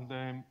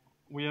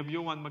 We have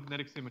U1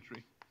 magnetic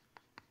symmetry,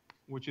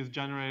 which is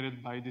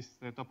generated by this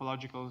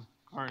topological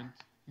current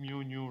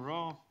mu nu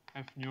rho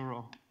f nu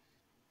rho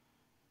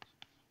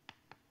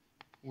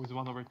with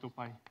 1 over 2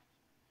 pi.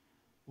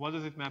 What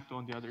does it map to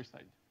on the other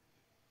side?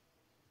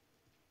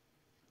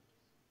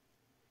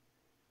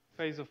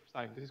 Phase of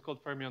psi. This is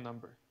called fermion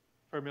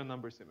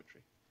number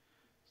symmetry.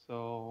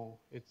 So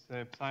it's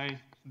psi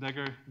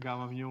dagger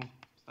gamma mu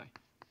psi.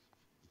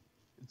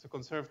 It's a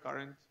conserved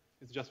current.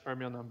 It's just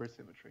fermion number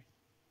symmetry,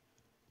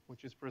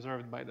 which is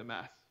preserved by the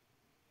mass.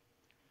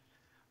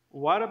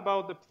 What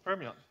about the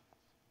fermion?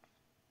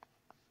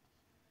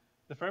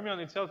 The fermion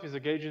itself is a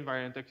gauge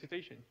invariant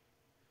excitation.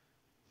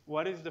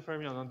 What is the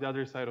fermion on the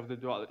other side of the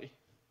duality?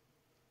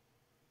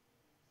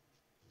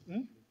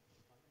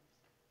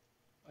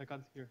 I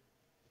can't hear.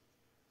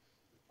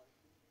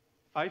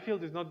 Phi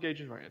field is not gauge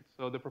invariant.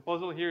 So the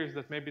proposal here is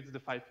that maybe it's the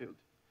phi field.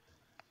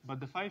 But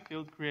the phi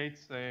field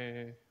creates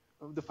a...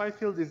 The phi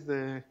field is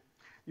the...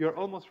 You're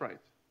almost right.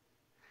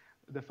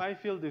 The phi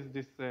field is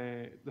this...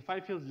 the phi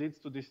field leads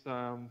to this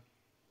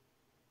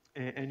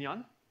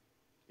enyon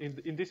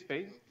in this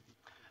phase.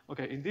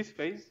 Okay, in this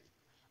phase,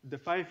 the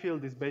phi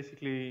field is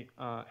basically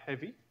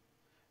heavy,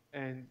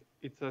 and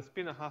it's a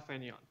spin-a-half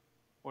enyon,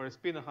 or a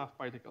spin-a-half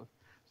particle.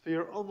 So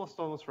you're almost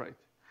right.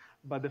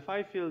 But the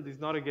phi field is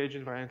not a gauge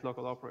invariant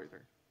local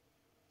operator.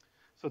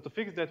 So to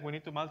fix that, we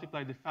need to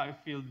multiply the phi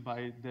field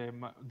by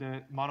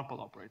the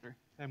monopole operator,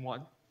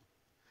 M1.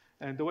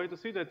 And the way to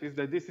see that is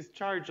that this is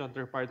charged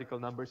under particle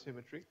number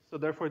symmetry. So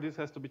therefore, this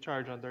has to be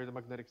charged under the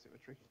magnetic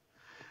symmetry.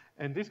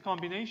 And this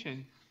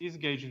combination is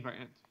gauge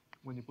invariant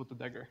when you put the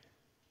dagger.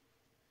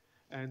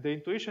 And the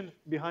intuition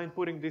behind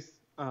putting this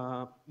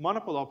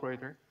monopole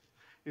operator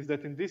is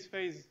that in this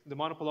phase, the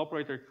monopole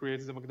operator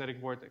creates the magnetic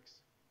vortex.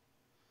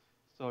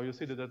 So you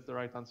see that that's the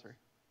right answer.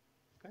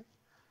 Okay?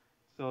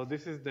 So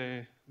this is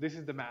the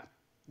map.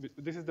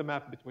 This is the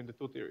map between the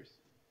two theories.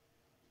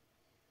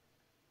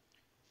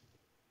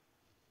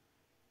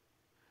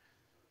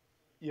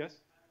 Yes?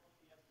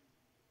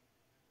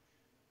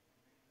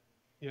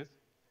 Yes?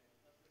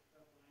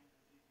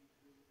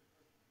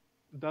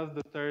 Does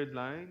the third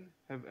line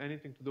have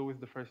anything to do with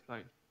the first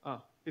line?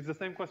 It's the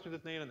same question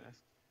that Nathan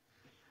asked.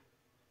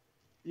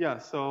 Yeah,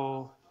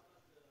 so...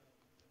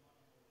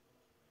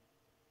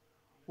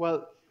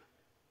 Well...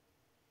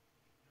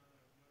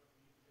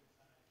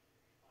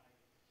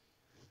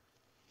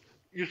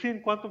 You see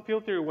in quantum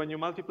field theory, when you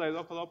multiply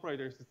local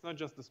operators, it's not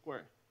just the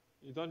square.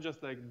 You don't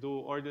just like do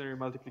ordinary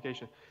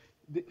multiplication.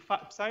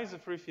 Psi is a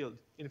free field.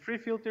 In free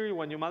field theory,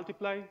 when you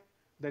multiply,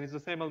 then it's the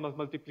same as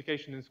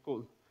multiplication in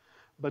school.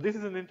 But this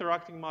is an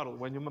interacting model.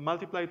 When you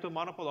multiply two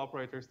monopole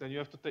operators, then you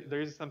have to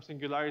there is some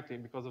singularity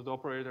because of the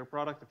operator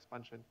product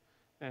expansion.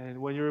 And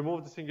when you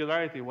remove the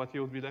singularity, what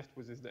you will be left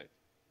with is that.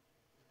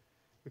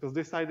 Because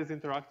this side is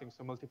interacting,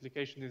 so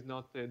multiplication is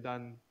not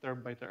done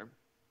term by term.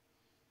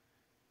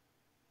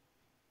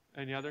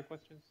 Any other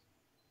questions?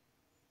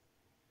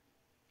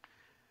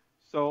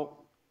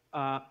 So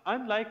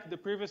unlike the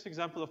previous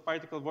example of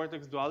particle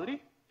vortex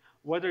duality,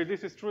 whether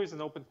this is true is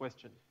an open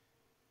question.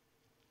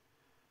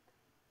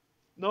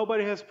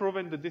 Nobody has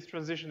proven that this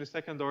transition is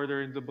second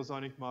order in the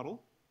bosonic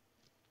model.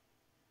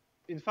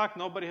 In fact,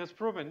 nobody has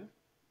proven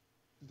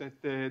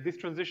that this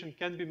transition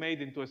can be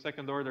made into a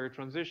second order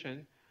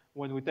transition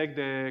when we take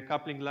the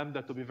coupling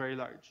lambda to be very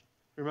large.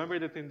 Remember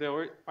that in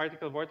the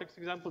particle vortex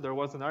example, there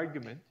was an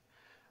argument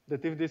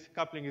that if this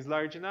coupling is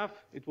large enough,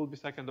 it will be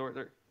second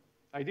order.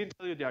 I didn't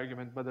tell you the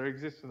argument, but there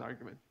exists an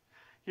argument.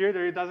 Here,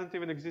 there doesn't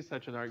even exist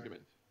such an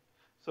argument.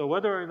 So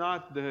whether or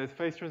not the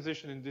phase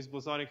transition in this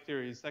bosonic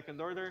theory is second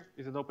order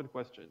is an open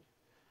question.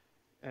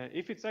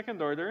 If it's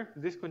second order,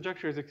 this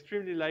conjecture is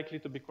extremely likely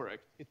to be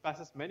correct. It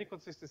passes many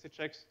consistency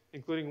checks,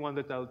 including one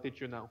that I'll teach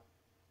you now.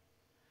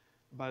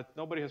 But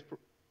nobody has.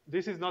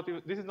 This is not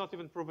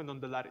even proven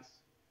on the lattice,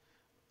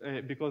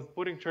 because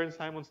putting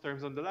Chern-Simons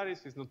terms on the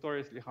lattice is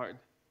notoriously hard.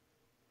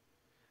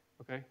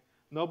 Okay,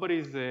 nobody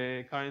is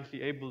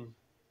currently able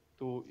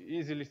to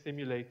easily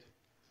simulate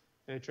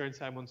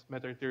Chern-Simons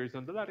matter theories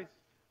on the lattice,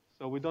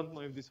 so we don't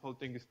know if this whole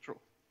thing is true.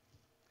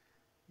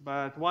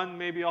 But one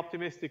may be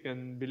optimistic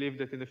and believe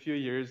that in a few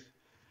years,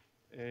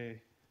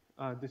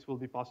 this will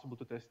be possible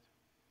to test.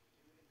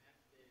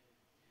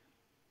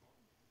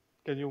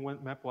 Can you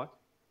map what?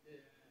 The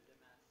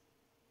mass,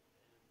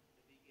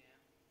 the big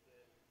M,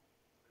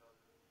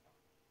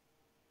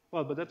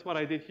 Well, but that's what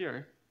I did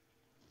here.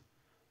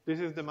 This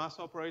is the mass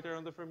operator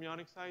on the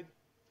fermionic side,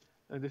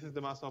 and this is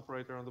the mass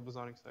operator on the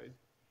bosonic side.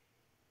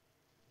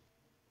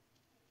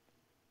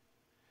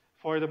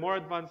 For the more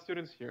advanced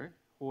students here,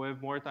 who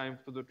have more time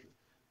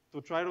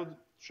to try to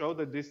show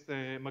that this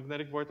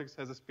magnetic vortex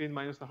has a spin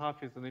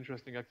 -1/2 is an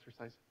interesting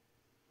exercise.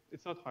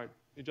 It's not hard.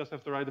 You just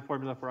have to write the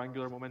formula for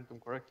angular momentum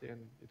correctly,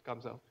 and it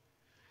comes out.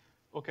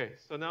 Okay,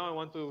 so now I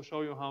want to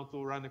show you how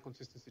to run a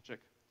consistency check.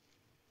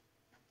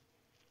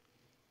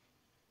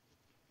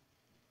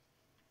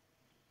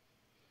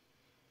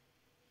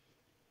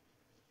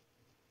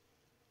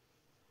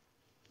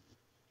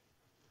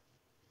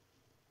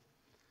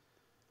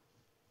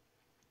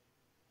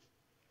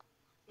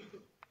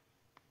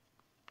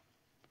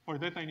 For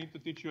that, I need to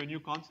teach you a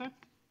new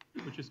concept,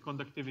 which is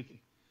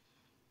conductivity.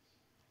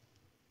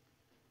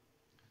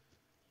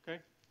 Okay,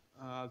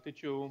 I'll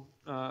teach you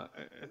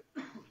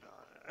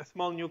a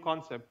small new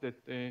concept that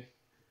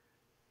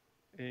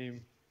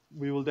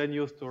we will then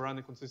use to run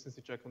a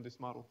consistency check on this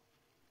model.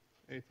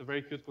 It's a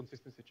very cute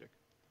consistency check.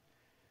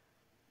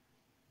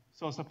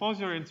 So suppose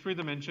you're in 3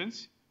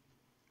 dimensions,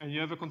 and you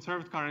have a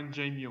conserved current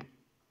J mu.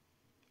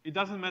 It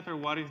doesn't matter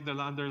what is the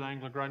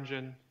underlying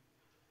Lagrangian,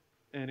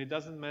 and it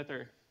doesn't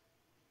matter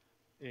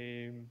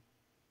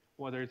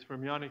whether it's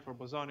fermionic or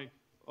bosonic.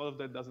 All of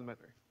that doesn't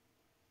matter.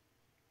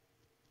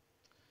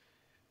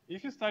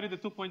 If you study the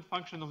 2-point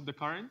function of the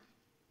current,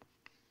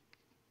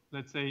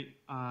 let's say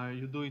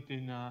you do it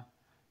in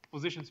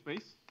position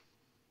space,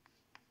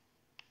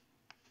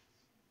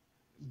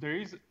 there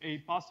is a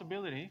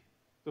possibility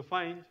to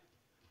find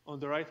on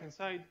the right-hand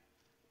side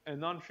a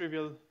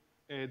non-trivial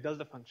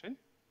delta function,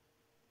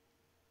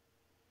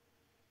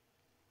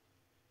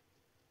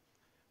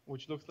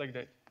 which looks like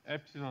that.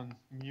 Epsilon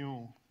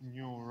mu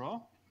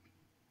rho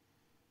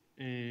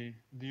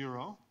d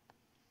rho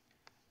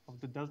of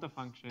the delta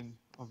function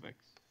of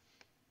x.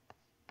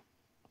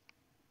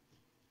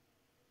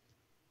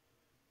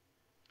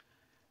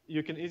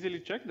 You can easily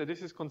check that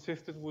this is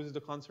consistent with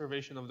the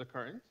conservation of the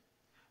current,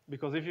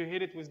 because if you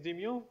hit it with d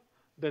mu,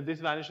 then this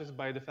vanishes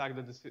by the fact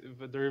that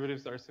the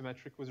derivatives are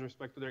symmetric with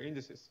respect to their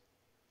indices.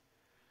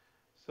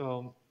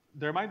 So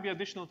there might be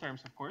additional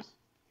terms, of course.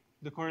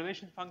 The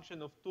correlation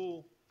function of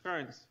 2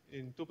 currents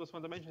in 2 +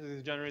 1 dimensions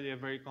is generally a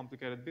very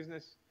complicated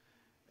business,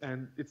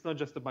 and it's not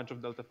just a bunch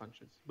of delta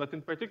functions. But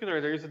in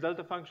particular, there is a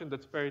delta function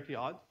that's parity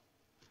odd,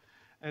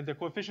 and the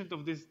coefficient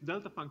of this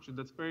delta function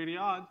that's parity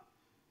odd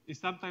is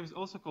sometimes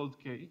also called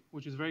k,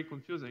 which is very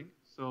confusing.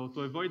 So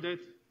to avoid that,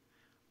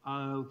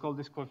 I'll call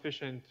this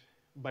coefficient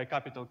by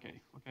capital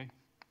K, okay?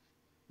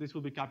 This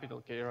will be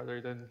capital K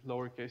rather than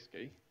lowercase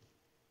k.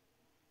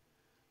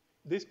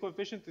 This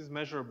coefficient is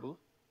measurable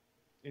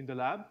in the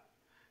lab.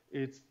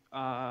 It's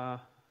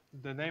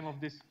the name of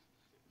this.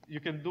 You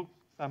can do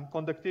some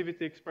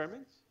conductivity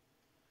experiments,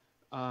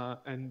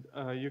 and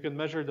you can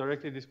measure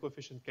directly this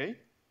coefficient K.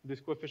 This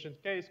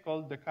coefficient K is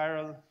called the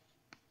chiral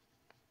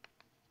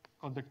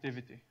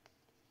conductivity.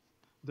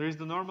 There is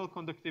the normal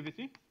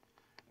conductivity,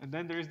 and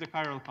then there is the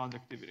chiral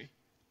conductivity.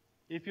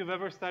 If you've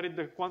ever studied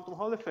the quantum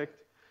Hall effect,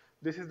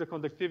 this is the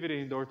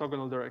conductivity in the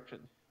orthogonal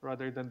direction,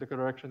 rather than the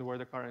direction where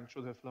the current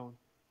should have flown.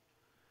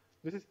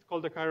 This is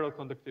called the chiral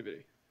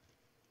conductivity.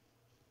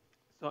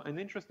 So an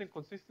interesting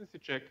consistency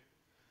check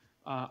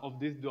of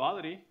this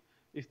duality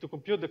is to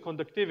compute the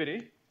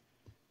conductivity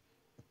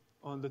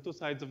on the 2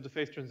 sides of the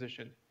phase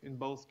transition in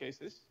both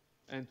cases,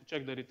 and to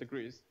check that it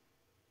agrees.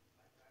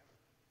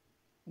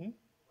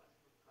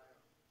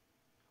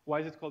 Why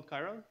is it called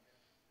chiral?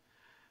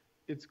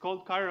 It's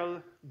called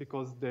chiral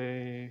because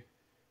the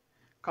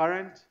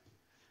current,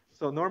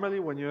 so normally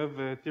when you have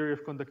a theory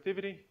of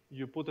conductivity,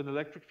 you put an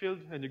electric field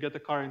and you get a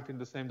current in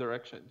the same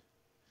direction.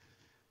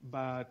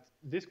 But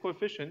this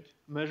coefficient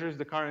measures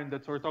the current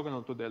that's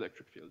orthogonal to the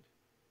electric field.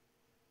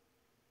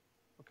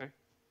 Okay?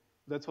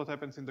 That's what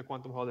happens in the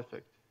quantum Hall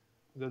effect,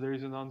 that there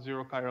is a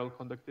non-zero chiral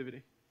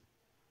conductivity.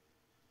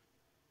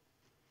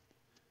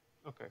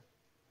 Okay.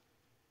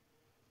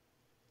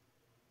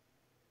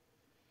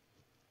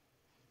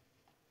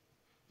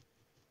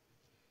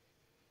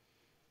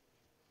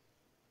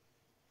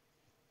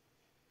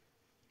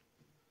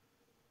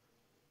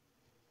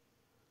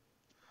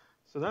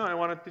 So now I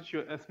want to teach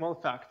you a small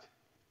fact.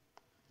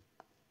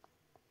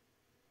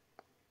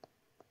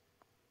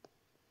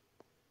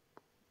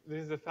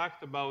 This is a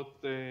fact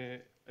about the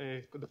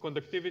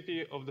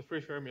conductivity of the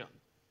free fermion.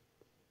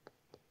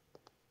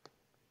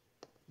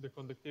 The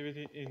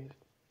conductivity in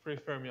free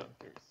fermion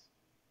theories.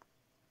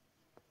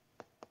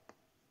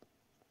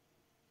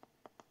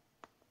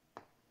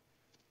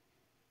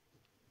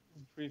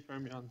 In free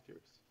fermion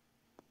theories.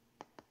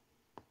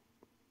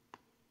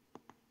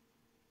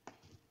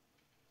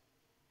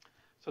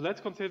 So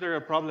let's consider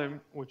a problem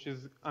which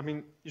is, I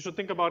mean, you should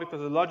think about it as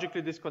a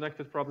logically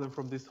disconnected problem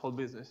from this whole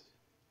business.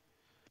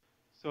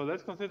 So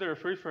let's consider a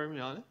free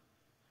fermion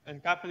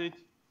and couple it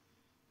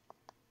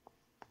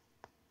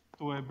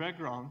to a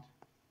background,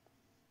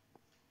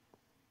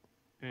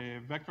 a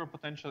vector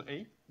potential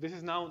A. This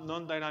is now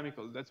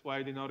non-dynamical. That's why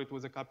I denote it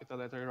with a capital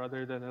letter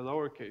rather than a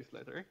lowercase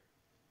letter.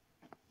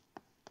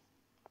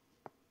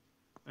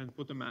 And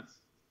put a mass.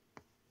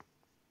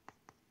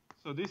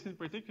 So this in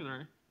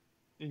particular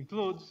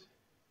includes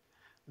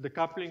the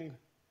coupling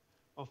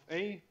of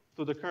A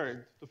to the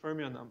current, to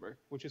fermion number,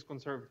 which is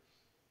conserved.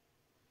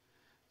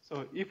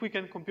 So if we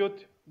can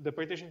compute the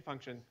partition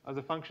function as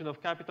a function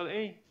of capital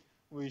A,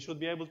 we should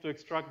be able to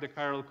extract the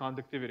chiral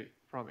conductivity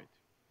from it.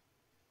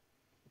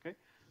 Okay?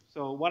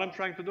 So what I'm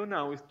trying to do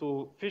now is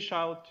to fish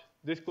out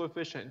this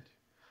coefficient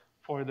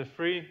for the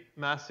free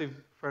massive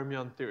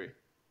fermion theory.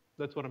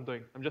 That's what I'm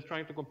doing. I'm just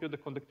trying to compute the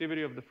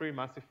conductivity of the free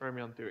massive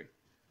fermion theory.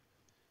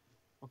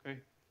 Okay?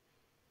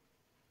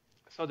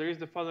 So there is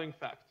the following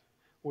fact,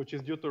 which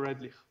is due to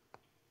Redlich.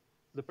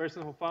 The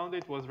person who found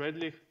it was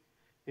Redlich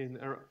in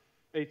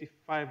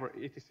 85 or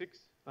 86,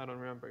 I don't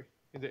remember,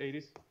 in the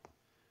 80s.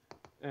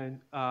 And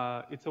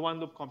it's a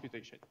one-loop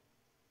computation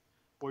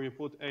where you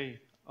put A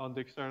on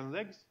the external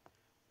legs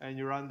and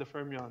you run the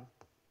fermion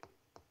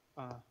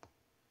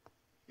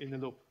in a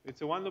loop.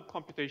 It's a one-loop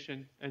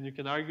computation, and you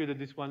can argue that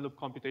this one-loop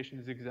computation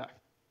is exact.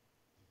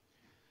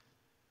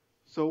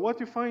 So what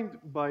you find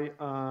by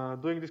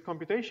doing this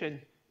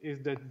computation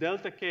is that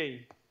delta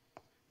K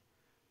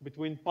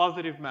between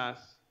positive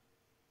mass.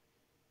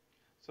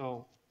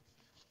 So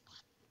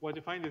what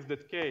you find is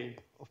that K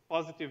of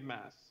positive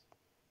mass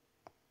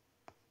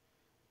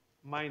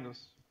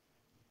minus,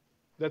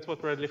 that's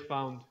what Redlich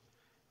found,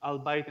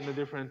 albeit in a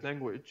different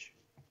language,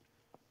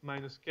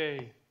 minus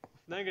K of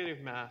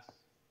negative mass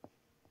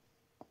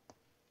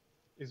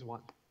is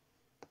 1.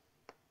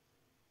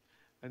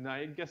 And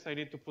I guess I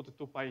need to put a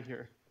 2 pi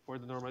here for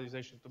the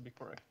normalization to be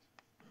correct.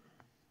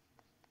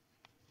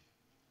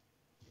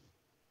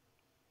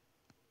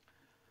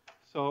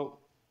 So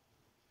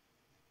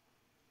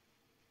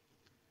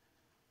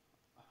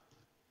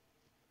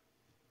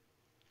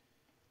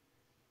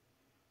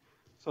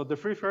the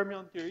free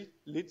fermion theory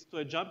leads to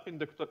a jump in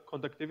the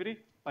conductivity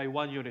by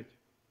 1 unit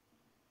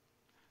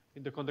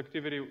in the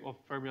conductivity of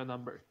fermion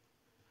number.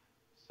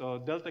 So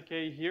delta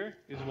K here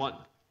is 1.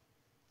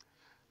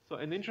 So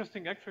an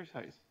interesting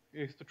exercise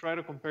is to try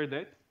to compare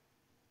that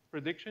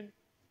prediction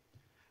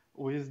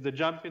with the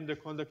jump in the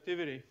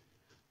conductivity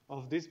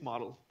of this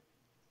model,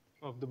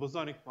 of the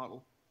bosonic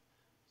model.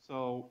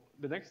 So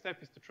the next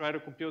step is to try to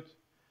compute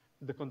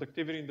the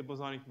conductivity in the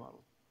bosonic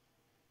model,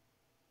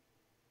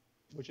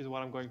 which is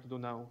what I'm going to do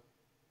now,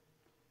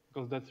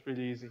 because that's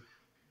really easy.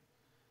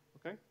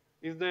 Okay?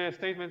 Is the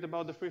statement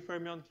about the free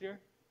fermion clear?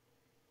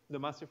 The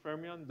massive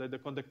fermion, that the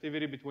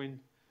conductivity between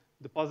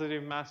the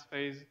positive mass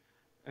phase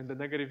and the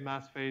negative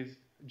mass phase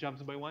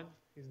jumps by 1?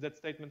 Is that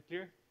statement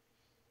clear?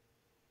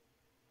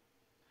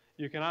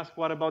 You can ask,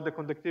 what about the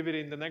conductivity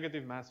in the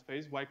negative mass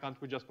phase? Why can't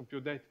we just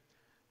compute that?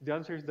 The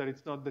answer is that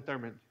it's not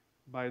determined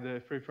by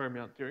the free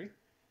fermion theory.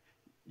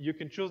 You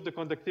can choose the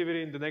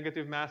conductivity in the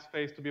negative mass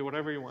phase to be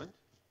whatever you want.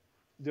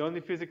 The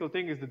only physical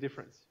thing is the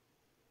difference.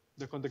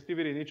 The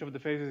conductivity in each of the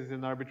phases is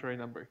an arbitrary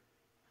number,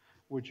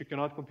 which you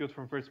cannot compute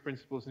from first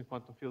principles in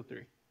quantum field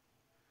theory.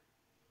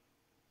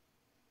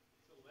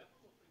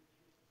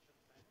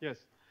 Yes.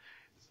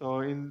 So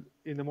in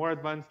a more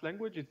advanced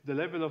language, it's the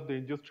level of the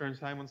induced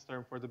Chern-Simons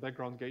term for the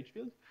background gauge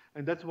field.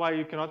 And that's why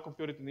you cannot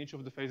compute it in each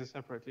of the phases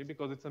separately,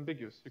 because it's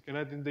ambiguous. You can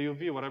add in the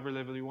UV whatever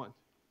level you want.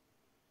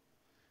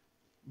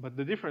 But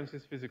the difference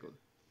is physical.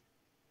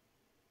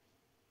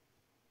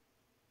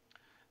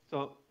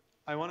 So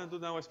I want to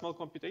do now a small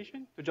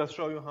computation to just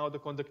show you how the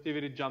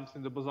conductivity jumps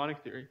in the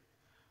bosonic theory,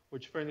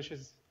 which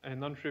furnishes a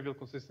non-trivial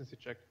consistency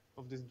check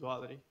of this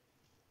duality.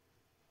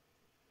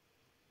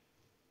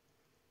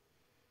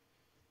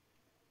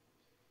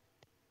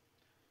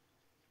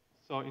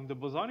 So in the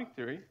bosonic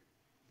theory,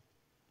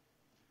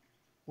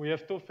 we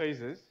have two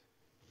phases,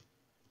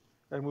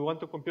 and we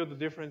want to compute the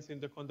difference in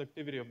the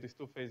conductivity of these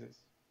two phases.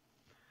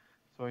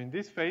 So in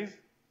this phase,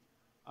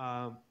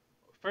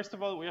 first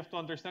of all, we have to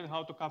understand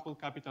how to couple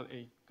capital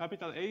A.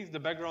 Capital A is the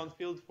background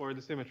field for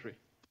the symmetry.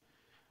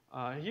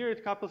 Here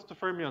it couples to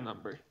fermion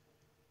number,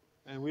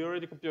 and we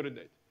already computed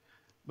that.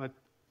 But,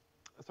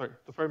 sorry,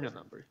 to fermion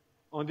number.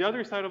 On the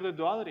other side of the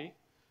duality,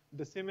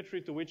 the symmetry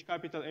to which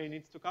capital A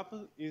needs to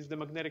couple is the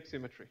magnetic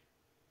symmetry.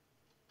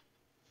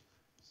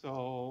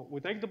 So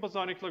we take the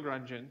bosonic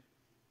Lagrangian,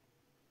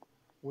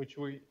 which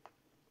we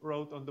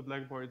wrote on the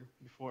blackboard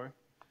before,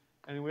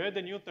 and we add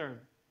a new term,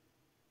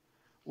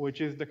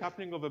 which is the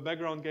coupling of a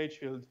background gauge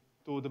field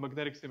to the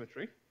magnetic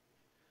symmetry.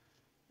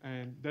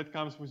 And that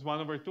comes with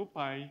 1 over 2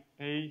 pi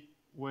A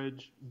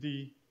wedge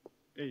D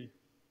A.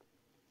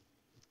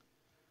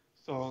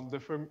 So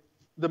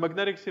the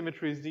magnetic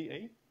symmetry is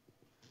DA,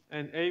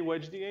 and A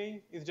wedge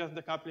DA is just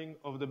the coupling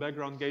of the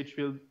background gauge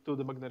field to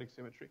the magnetic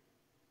symmetry.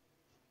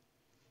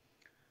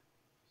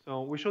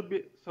 So we should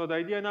be. So the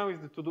idea now is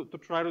to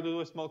try to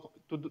do a small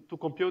to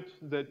compute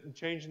the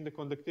change in the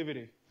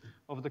conductivity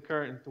of the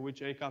current to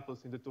which A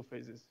couples in the two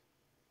phases.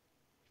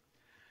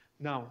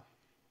 Now,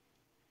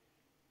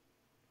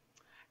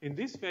 in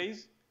this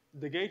phase,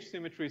 the gauge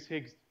symmetry is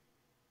Higgs.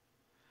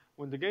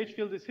 When the gauge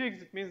field is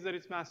Higgs, it means that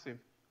it's massive,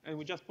 and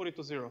we just put it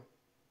to 0.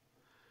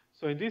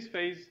 So in this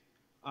phase,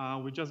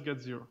 we just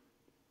get 0,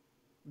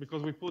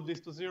 because we put this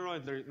to 0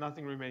 and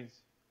nothing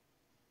remains.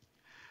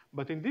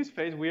 But in this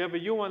phase, we have a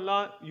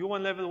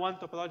U1 level 1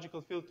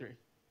 topological field theory.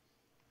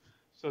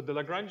 So the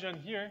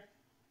Lagrangian here,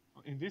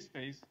 in this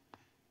phase,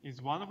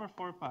 is 1 over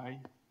 4 pi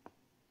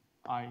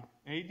I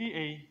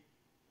ADA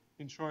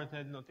in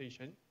shorthand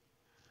notation,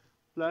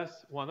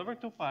 plus 1 over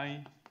 2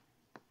 pi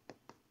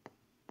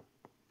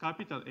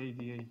capital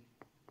ADA.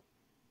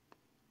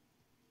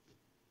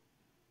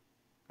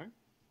 Okay?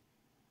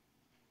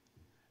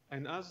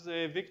 And as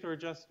Victor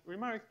just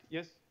remarked,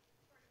 yes?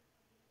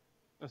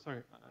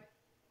 Sorry.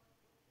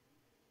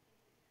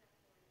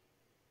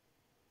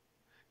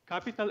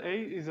 Capital A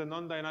is a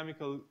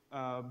non-dynamical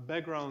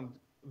background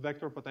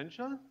vector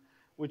potential,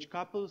 which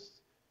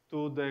couples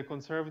to the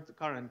conserved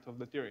current of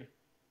the theory.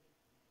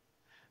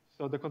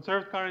 So the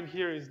conserved current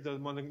here is the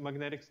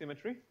magnetic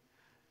symmetry.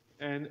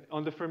 And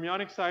on the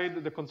fermionic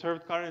side, the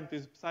conserved current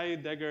is psi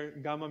dagger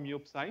gamma mu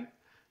psi.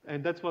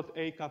 And that's what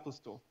A couples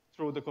to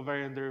through the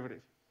covariant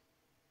derivative.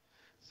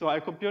 So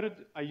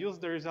I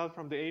used the result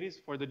from the 80s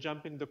for the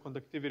jump in the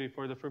conductivity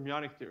for the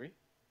fermionic theory.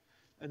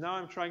 And now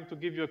I'm trying to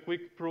give you a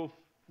quick proof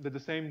that the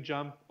same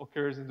jump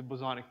occurs in the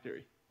bosonic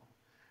theory.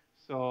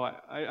 So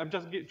I'm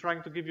just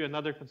trying to give you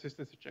another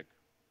consistency check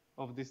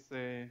of this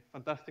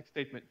fantastic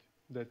statement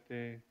that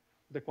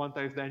the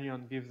quantized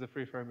anion gives a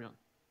free fermion.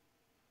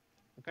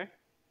 Okay?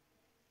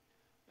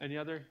 Any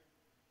other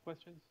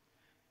questions?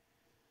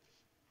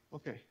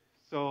 Okay.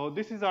 So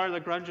this is our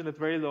Lagrangian at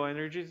very low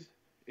energies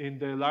in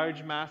the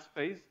large mass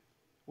phase.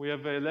 We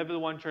have a level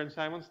 1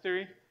 Chern-Simons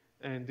theory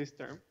and this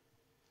term.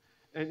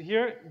 And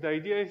here, the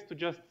idea is to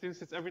just,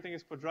 since everything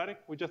is quadratic,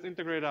 we just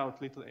integrate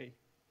out little a.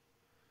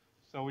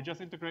 So we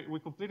just we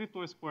complete it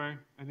to a square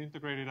and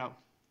integrate it out.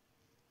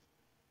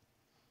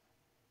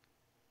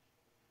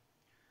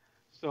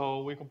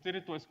 So we complete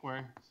it to a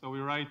square. So we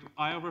write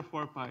I over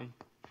 4 pi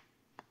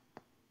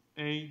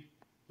a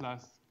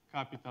plus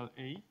capital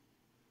A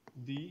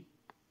d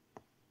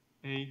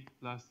a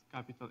plus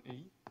capital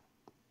A.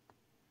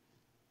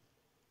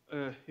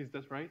 Is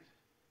that right?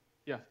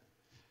 Yeah.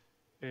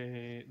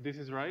 This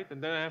is right,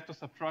 and then I have to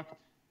subtract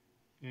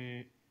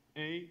A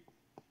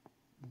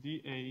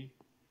dA.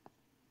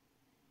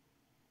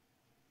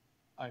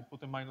 I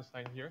put a minus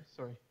sign here.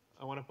 Sorry,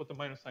 I want to put a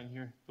minus sign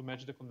here to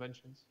match the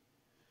conventions.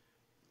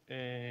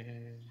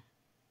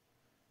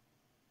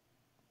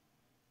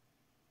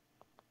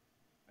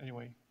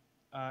 Anyway,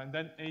 and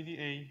then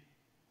ADA,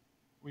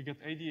 we get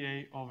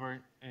ADA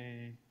over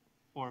a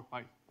 4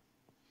 pi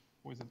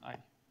with an I.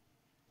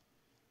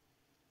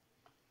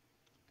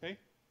 Okay.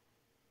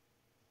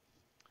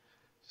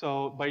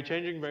 So by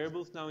changing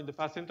variables now in the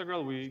fast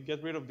integral, we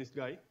get rid of this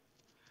guy.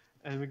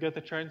 And we get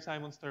a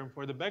Chern-Simons term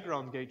for the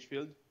background gauge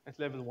field at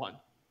level 1.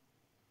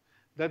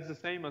 That's the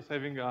same as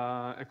having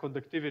a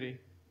conductivity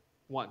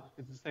 1.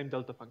 It's the same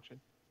delta function.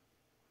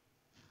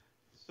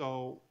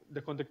 So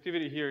the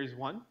conductivity here is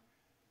 1,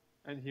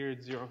 and here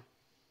it's 0.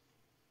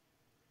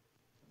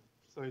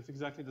 So it's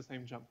exactly the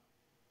same jump.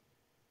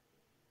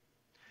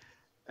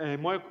 A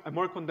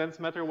more condensed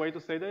matter way to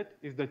say that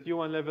is that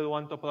U on level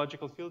 1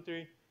 topological field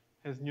theory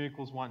has nu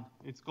equals 1.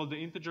 It's called the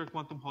integer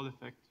quantum Hall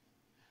effect.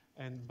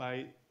 And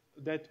by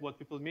that, what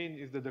people mean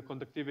is that the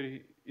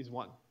conductivity is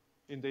 1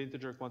 in the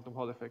integer quantum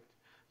Hall effect.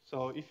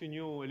 So if you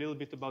knew a little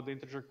bit about the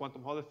integer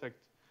quantum Hall effect,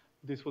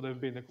 this would have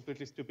been a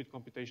completely stupid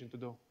computation to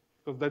do,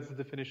 because that's the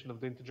definition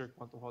of the integer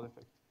quantum Hall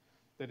effect,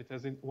 that it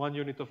has 1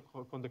 unit of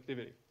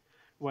conductivity.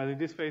 While in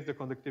this phase, the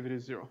conductivity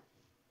is 0.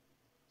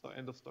 So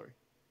end of story.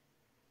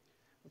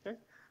 Okay?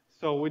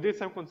 So we did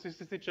some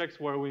consistency checks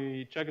where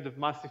we checked the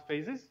massive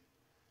phases,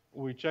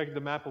 we checked the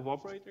map of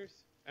operators,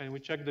 and we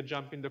checked the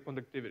jump in the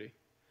conductivity.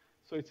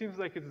 So it seems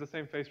like it's the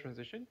same phase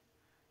transition,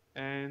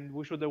 and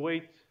we should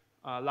await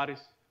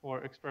lattice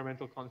or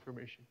experimental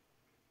confirmation.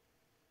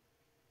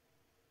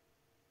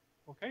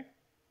 Okay?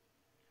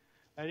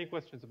 Any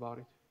questions about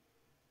it?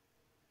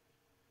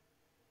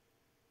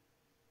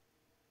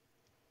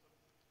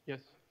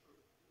 Yes?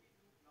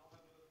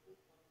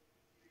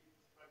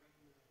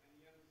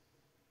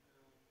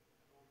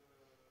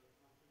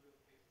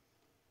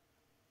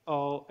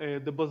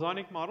 The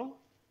bosonic model,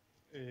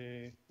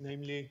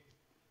 namely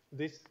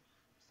this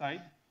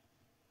side,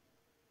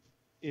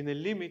 in a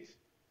limit,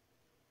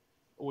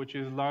 which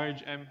is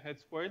large m head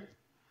squared,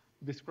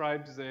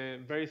 describes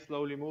very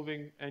slowly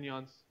moving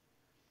anyons,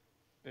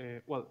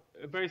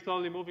 very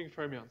slowly moving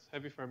fermions,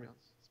 heavy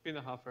fermions,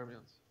 spin-a-half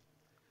fermions.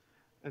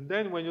 And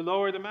then when you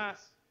lower the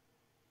mass,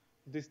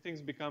 these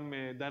things become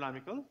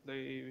dynamical,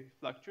 they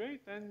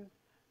fluctuate, and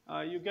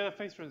you get a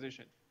phase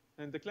transition.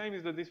 And the claim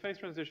is that this phase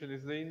transition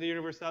is in the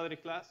universality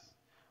class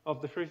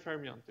of the free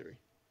fermion theory.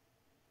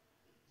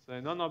 It's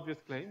a non-obvious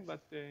claim,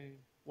 but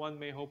one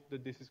may hope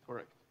that this is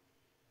correct.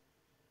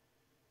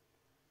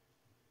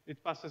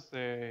 It passes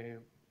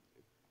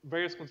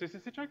various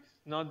consistency checks,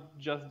 not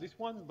just this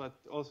one, but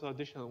also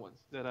additional ones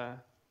that I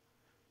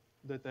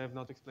have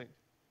not explained.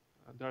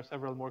 There are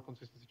several more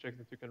consistency checks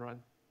that you can run.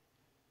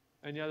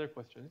 Any other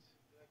questions?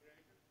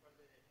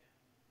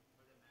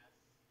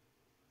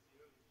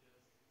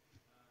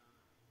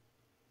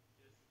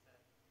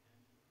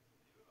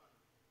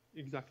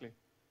 Exactly.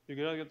 You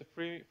get the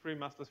free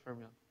massless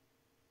fermion.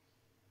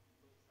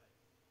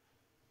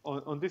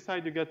 On this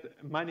side, you get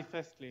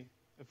manifestly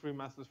a free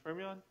massless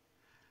fermion.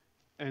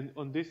 And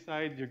on this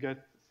side, you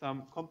get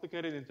some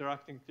complicated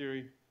interacting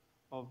theory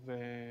of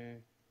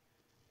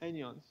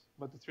anyons,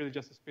 but it's really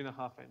just a spin a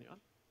half anyon.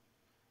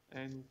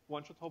 And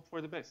one should hope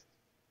for the best.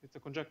 It's a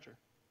conjecture.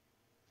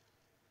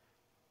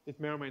 It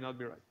may or may not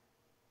be right.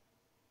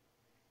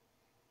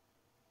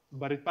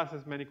 But it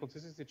passes many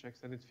consistency checks,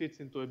 and it fits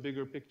into a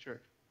bigger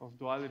picture of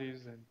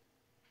dualities, and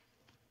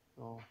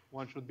so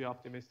one should be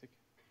optimistic.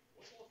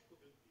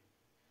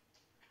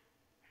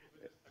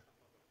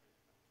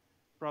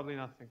 Probably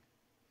nothing.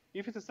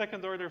 If it's a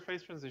second order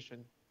phase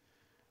transition,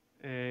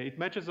 it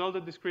matches all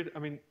the discrete,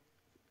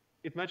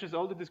 it matches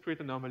all the discrete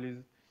anomalies.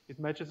 It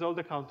matches all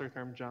the counter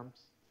term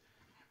jumps.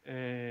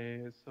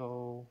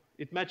 So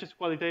it matches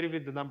qualitatively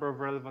the number of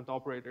relevant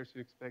operators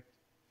you expect.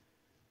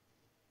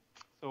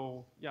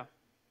 So yeah,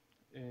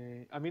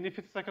 if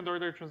it's second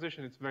order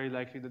transition, it's very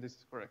likely that this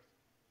is correct.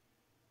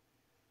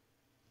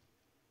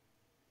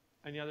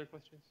 Any other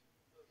questions?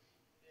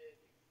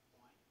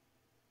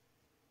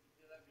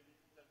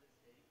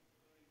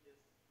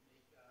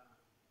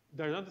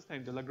 They're not the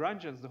same. The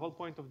Lagrangians, the whole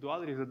point of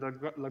duality is that the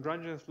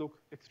Lagrangians look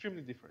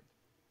extremely different.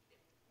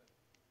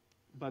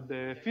 But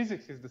the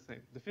physics is the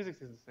same. The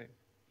physics is the same.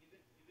 Even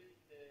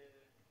the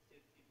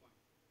CFT point.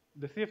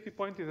 The CFT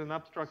point is an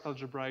abstract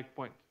algebraic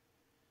point,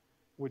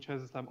 which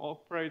has some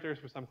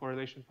operators with some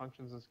correlation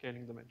functions and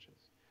scaling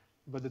dimensions.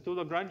 But the two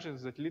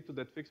Lagrangians that lead to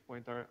that fixed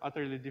point are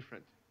utterly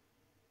different.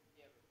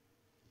 Yeah, but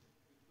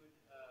we could make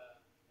a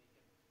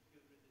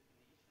field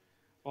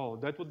redefinition. Oh,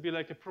 that would be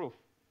like a proof.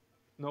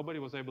 Nobody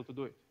was able to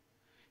do it.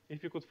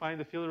 If you could find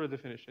a field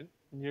redefinition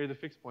near the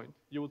fixed point,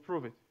 you would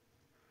prove it.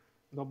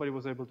 Nobody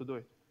was able to do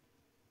it.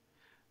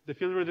 The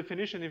field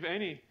redefinition, if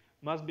any,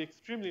 must be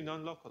extremely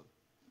non-local.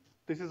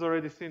 This is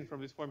already seen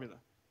from this formula.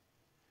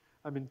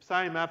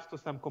 Psi maps to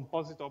some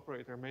composite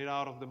operator made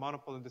out of the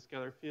monopole in the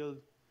scalar field.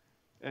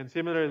 And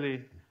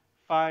similarly,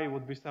 phi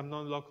would be some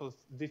non-local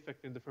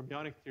defect in the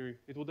fermionic theory.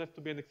 It would have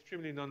to be an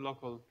extremely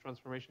non-local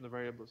transformation of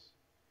variables.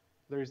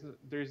 There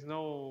is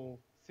no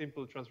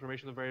simple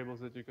transformation of variables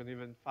that you can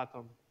even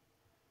fathom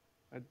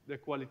at the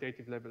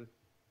qualitative level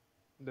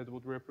that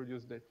would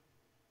reproduce that.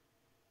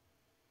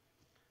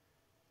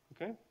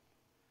 Okay?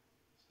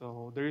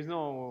 So there is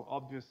no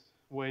obvious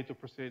way to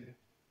proceed,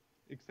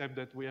 except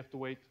that we have to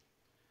wait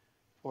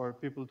for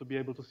people to be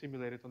able to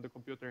simulate it on the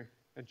computer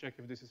and check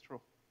if this is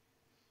true.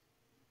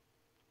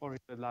 Or in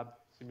the lab,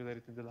 simulate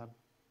it in the lab.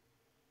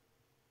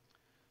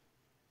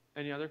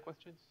 Any other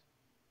questions?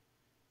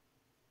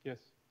 Yes?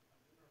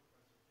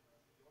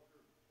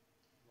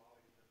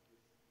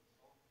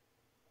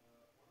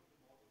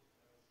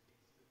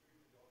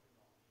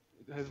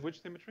 It has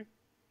which symmetry?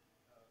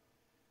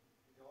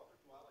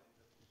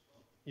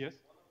 Yes.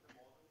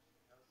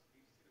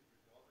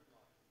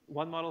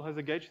 One model has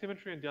a gauge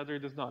symmetry and the other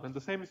does not. And the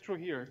same is true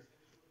here.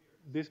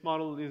 This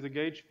model is a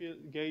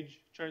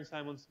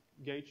Chern-Simons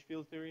gauge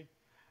field theory,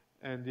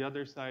 and the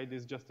other side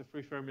is just a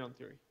free fermion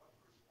theory.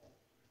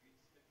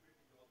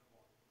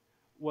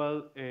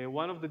 Well,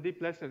 one of the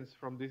deep lessons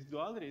from these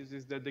dualities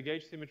is that the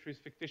gauge symmetry is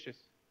fictitious.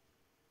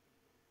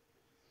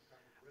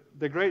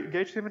 The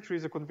gauge symmetry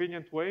is a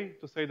convenient way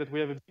to say that we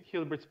have a big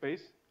Hilbert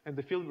space, and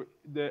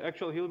the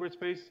actual Hilbert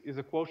space is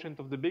a quotient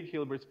of the big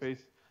Hilbert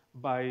space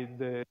by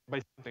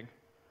something.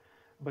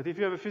 But if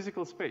you have a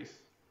physical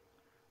space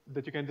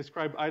that you can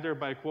describe either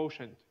by a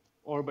quotient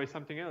or by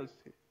something else,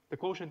 the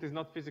quotient is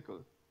not physical.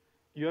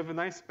 You have a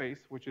nice space,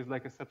 which is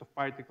like a set of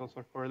particles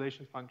or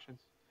correlation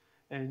functions.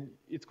 And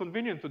it's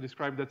convenient to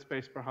describe that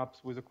space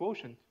perhaps with a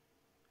quotient.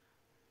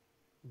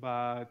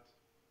 But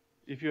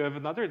if you have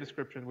another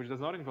description which does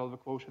not involve a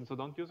quotient, so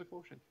don't use a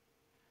quotient.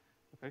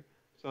 Okay?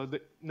 So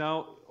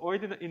now,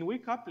 in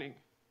weak coupling,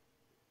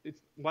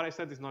 what I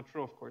said is not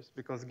true, of course,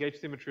 because gauge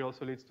symmetry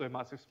also leads to a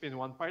massive spin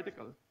one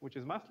particle, which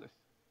is massless.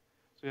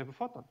 So you have a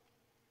photon.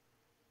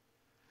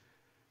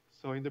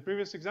 So in the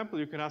previous example,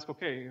 you can ask,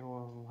 okay,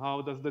 well,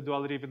 how does the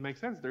duality even make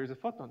sense? There is a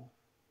photon.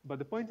 But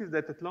the point is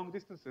that at long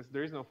distances,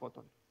 there is no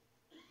photon.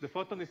 The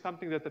photon is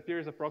something that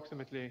appears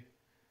approximately.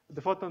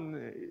 The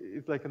photon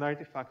is like an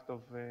artifact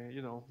of,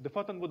 the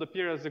photon would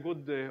appear as a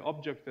good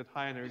object at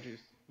high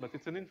energies, but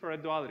it's an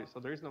infrared duality, so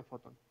there is no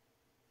photon.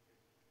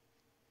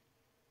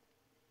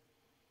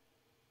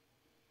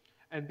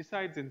 And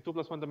besides, in 2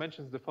 + 1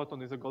 dimensions, the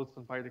photon is a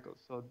Goldstone particle,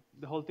 so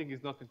the whole thing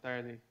is not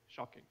entirely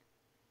shocking,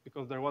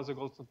 because there was a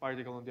Goldstone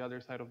particle on the other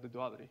side of the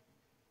duality.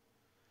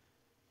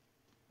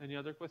 Any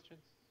other questions?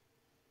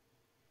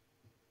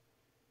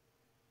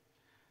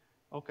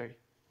 Okay.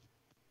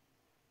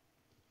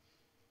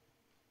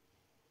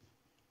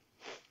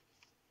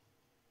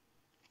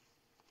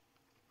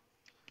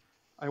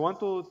 I want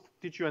to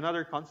teach you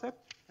another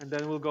concept, and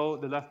then we'll go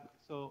the last.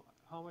 So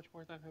how much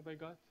more time have I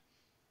got?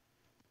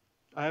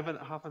 I have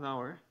half an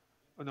hour.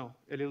 Oh, no,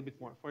 a little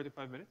bit more,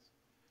 45 minutes.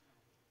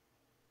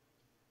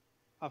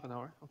 Half an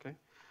hour, okay.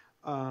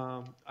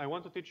 I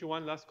want to teach you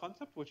one last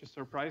concept, which is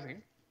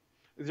surprising.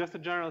 It's just a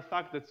general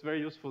fact that's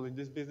very useful in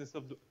this business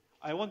of.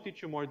 I won't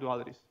teach you more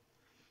dualities.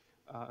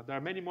 There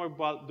are many more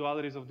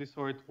dualities of this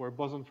sort where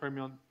bosons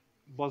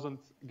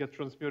get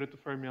transmuted to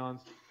fermions,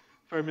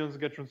 fermions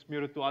get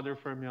transmuted to other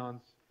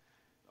fermions,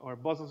 or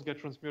bosons get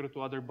transmuted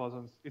to other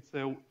bosons.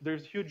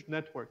 There's a huge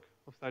network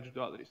of such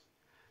dualities.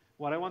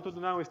 What I want to do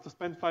now is to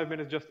spend 5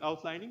 minutes just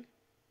outlining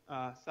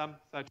some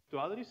such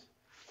dualities.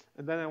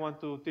 And then I want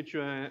to teach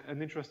you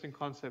an interesting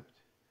concept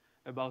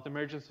about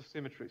emergence of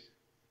symmetries,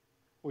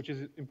 which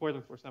is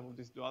important for some of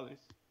these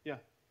dualities. Yeah?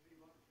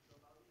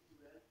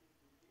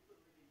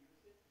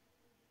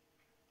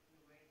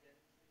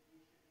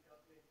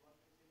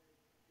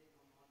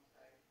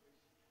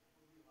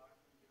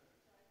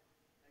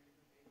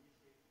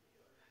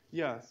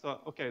 Yeah,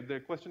 so, okay,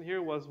 the question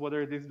here was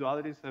whether these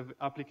dualities have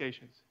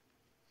applications.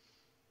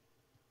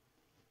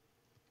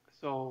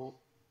 So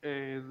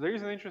there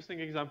is an interesting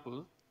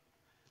example.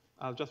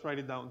 I'll just write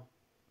it down.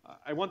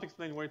 I won't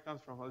explain where it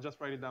comes from. I'll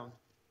just write it down.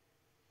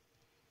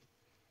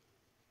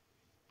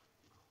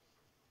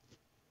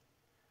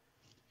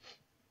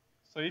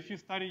 So if you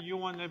study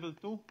U1 level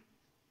 2,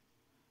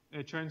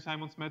 a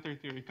Chern-Simons matter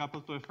theory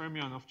coupled to a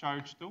fermion of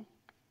charge 2,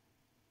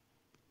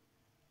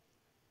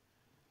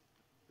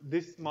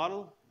 this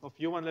model of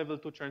U1 level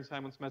 2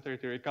 Chern-Simons matter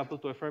theory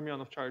coupled to a fermion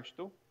of charge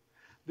 2,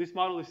 this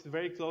model is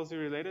very closely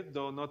related,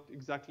 though not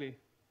exactly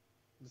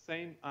the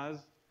same as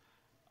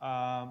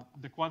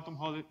the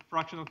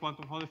fractional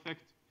quantum Hall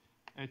effect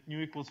at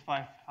nu equals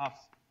 5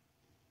 halves.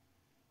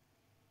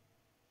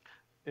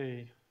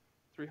 3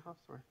 halves,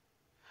 sorry.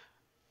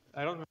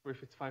 I don't remember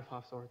if it's 5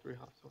 halves or 3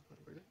 halves. I don't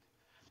remember that.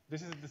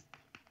 This is this.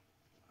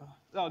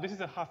 No, this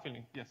is a half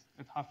filling. Yes,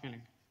 it's half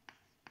filling.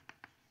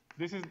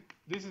 This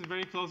is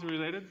very closely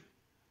related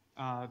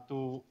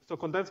so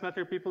condensed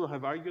matter people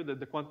have argued that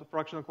the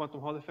fractional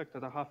quantum Hall effect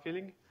at a half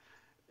filling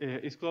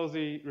is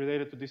closely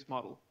related to this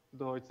model,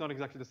 though it's not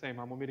exactly the same.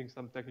 I'm omitting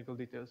some technical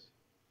details.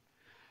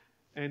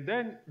 And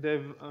then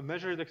they've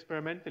measured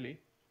experimentally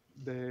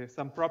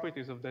some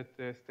properties of that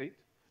state,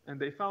 and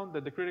they found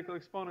that the critical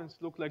exponents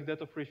look like that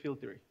of free field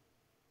theory.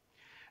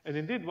 And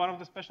indeed, one of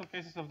the special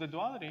cases of the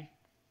duality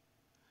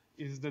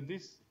is that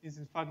this is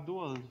in fact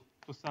dual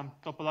to some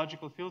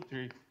topological field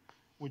theory,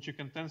 which you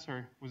can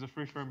tensor with a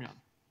free fermion.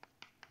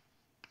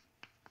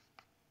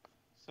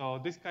 So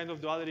this kind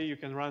of duality, you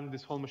can run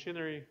this whole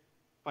machinery,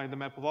 find the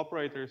map of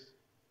operators,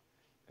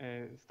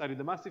 study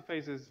the massive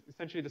phases,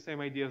 essentially the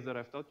same ideas that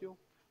I've taught you,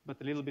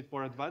 but a little bit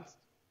more advanced.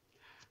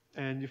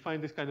 And you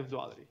find this kind of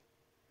duality.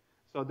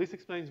 So this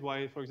explains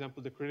why, for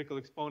example, the critical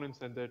exponents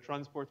and the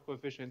transport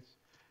coefficients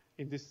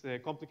in this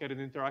complicated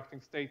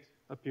interacting state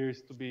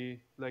appears to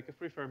be like a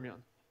free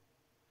fermion.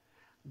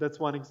 That's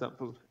one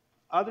example.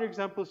 Other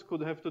examples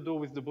could have to do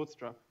with the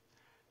bootstrap.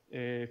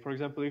 For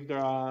example, if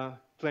there are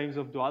claims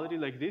of duality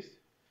like this,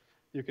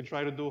 you can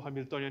try to do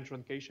Hamiltonian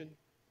truncation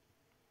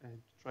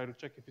and try to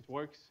check if it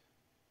works.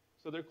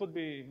 So there could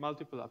be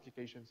multiple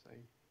applications.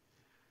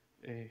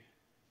 There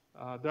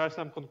are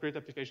some concrete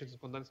applications in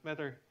condensed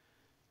matter,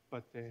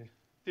 but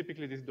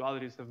typically these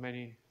dualities have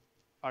many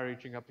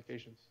far-reaching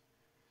applications.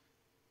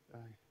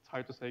 It's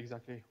hard to say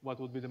exactly what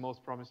would be the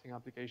most promising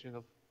application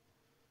of.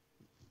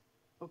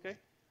 Okay.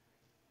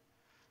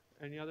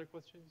 Any other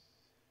questions?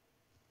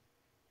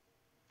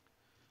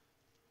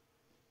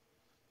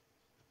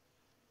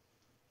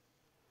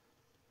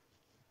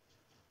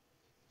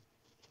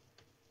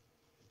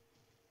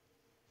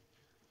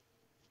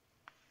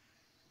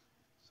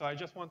 So I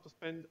just want to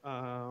spend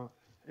a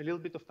little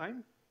bit of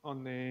time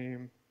on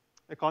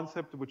a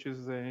concept which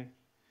is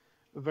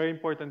very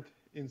important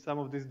in some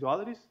of these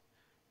dualities,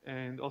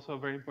 and also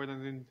very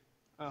important in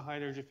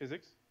high-energy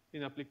physics,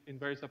 in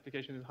various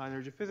applications in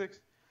high-energy physics,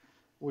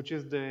 which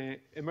is the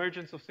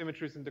emergence of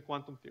symmetries in the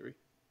quantum theory.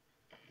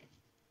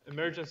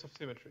 Emergence of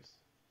symmetries.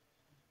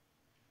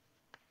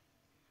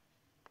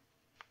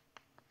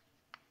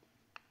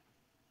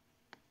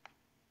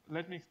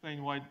 Let me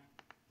explain why.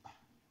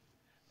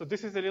 So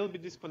this is a little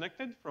bit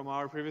disconnected from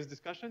our previous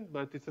discussion,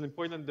 but it's an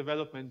important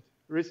development,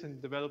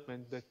 recent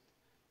development that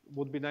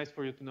would be nice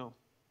for you to know.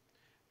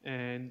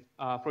 And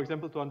for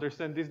example, to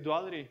understand this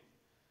duality,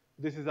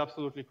 this is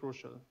absolutely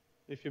crucial.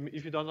 If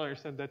you don't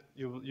understand that,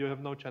 you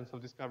have no chance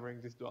of discovering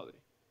this duality.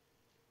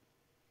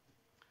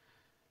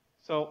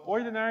 So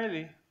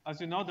ordinarily, as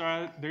you know,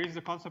 there is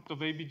the concept of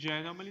ABG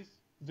anomalies.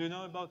 Do you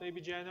know about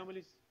ABG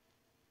anomalies?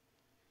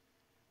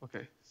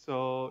 Okay,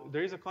 so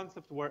there is a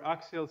concept where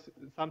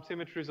some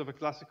symmetries of a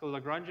classical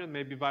Lagrangian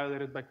may be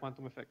violated by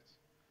quantum effects.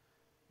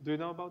 Do you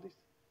know about this?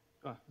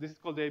 This is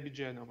called the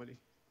ABG anomaly.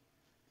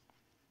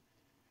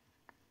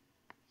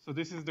 So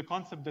this is the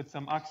concept that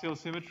some axial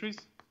symmetries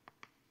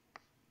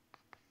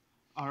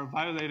are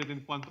violated in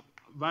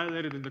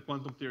the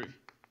quantum theory.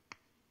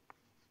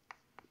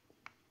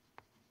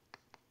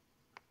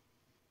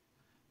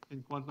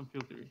 In quantum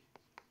field theory.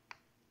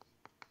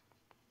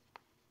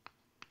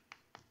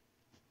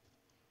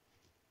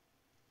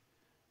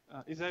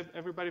 Is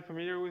everybody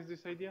familiar with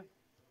this idea?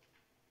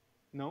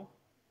 No?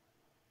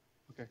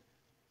 Okay.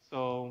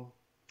 So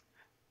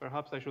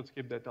perhaps I should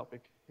skip that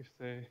topic if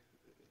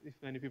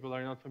many people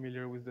are not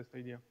familiar with this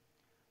idea.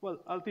 Well,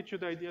 I'll teach you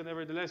the idea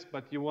nevertheless,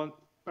 but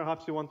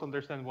perhaps you won't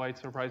understand why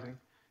it's surprising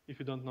if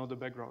you don't know the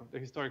background, the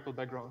historical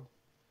background.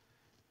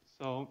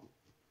 So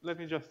let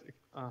me just,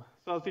 so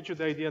I'll teach you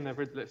the idea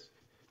nevertheless.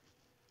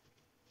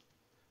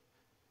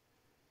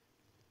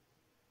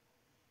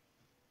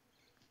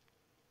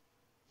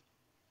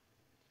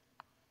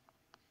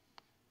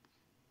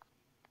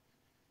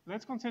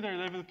 let's consider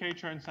level K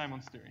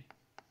Chern-Simons theory.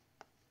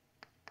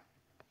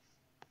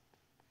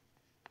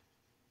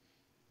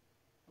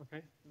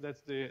 Okay,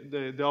 that's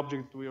the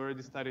object we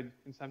already studied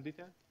in some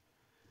detail.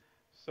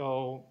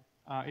 So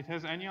it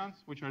has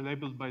anyons which are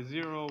labeled by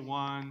 0,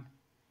 1,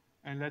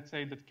 and let's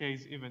say that K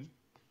is even.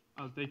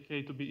 I'll take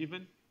K to be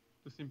even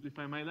to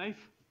simplify my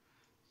life.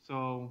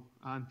 So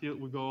until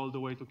we go all the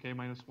way to K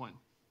minus 1.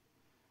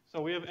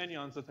 So we have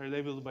anyons that are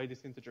labeled by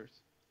these integers.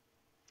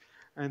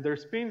 And their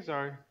spins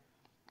are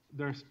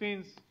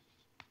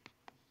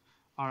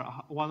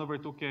 1 over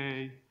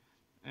 2K,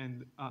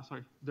 and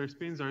their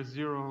spins are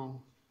 0,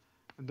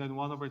 and then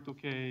 1 over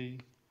 2K,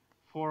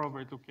 4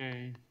 over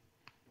 2K,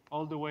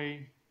 all the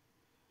way,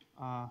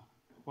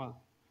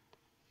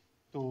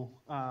 to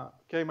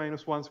K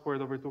minus 1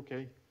 squared over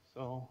 2K.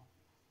 So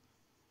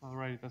I'll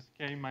write it as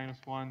K minus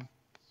 1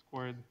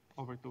 squared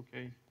over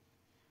 2K,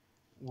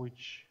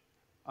 which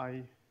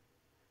I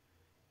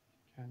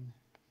can,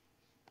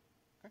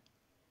 okay.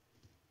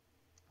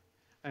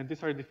 And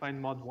these are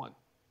defined mod 1.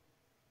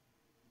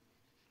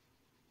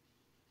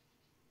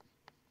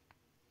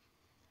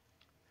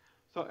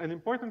 So an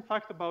important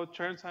fact about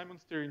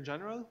Chern-Simons theory in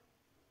general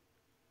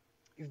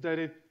is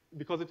that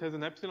because it has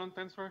an epsilon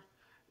tensor,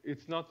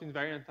 it's not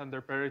invariant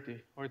under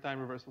parity or time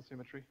reversal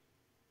symmetry.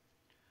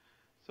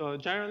 So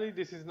generally,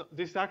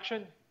 this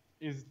action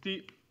is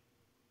the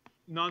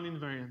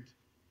non-invariant,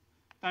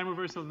 time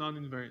reversal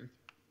non-invariant.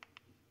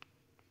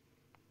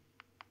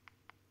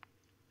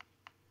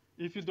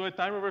 If you do a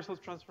time reversal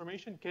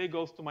transformation, K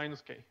goes to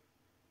minus K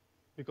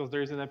because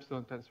there is an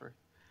epsilon tensor.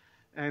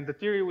 And the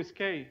theory with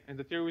K and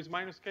the theory with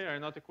minus K are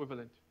not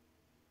equivalent.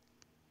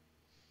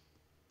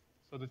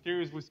 So the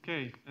theories with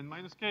K and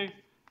minus K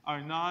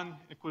are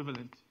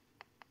non-equivalent.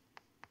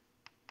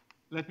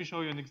 Let me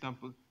show you an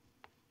example.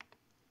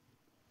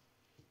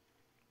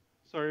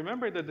 So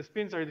remember that the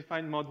spins are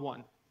defined mod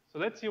 1. So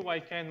let's see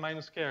why K and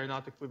minus K are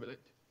not equivalent.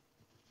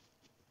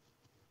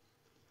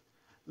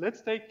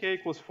 Let's take K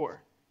equals 4.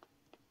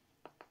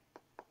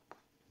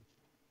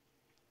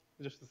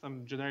 Just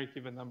some generic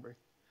even number.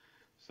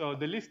 So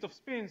the list of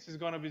spins is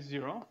going to be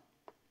 0,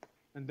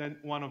 and then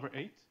 1 over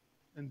 8,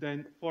 and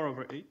then 4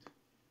 over 8,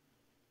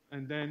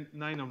 and then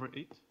 9 over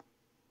 8,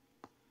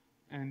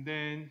 and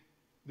then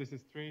this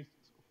is 3,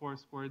 4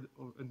 squared,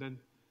 and then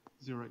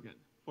 0 again.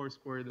 4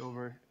 squared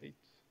over 8.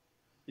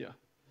 Yeah.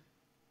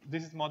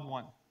 This is mod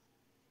 1.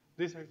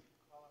 These are.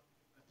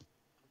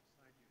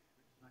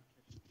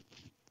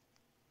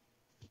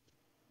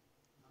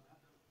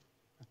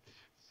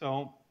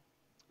 So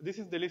this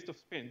is the list of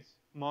spins,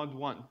 mod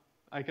 1.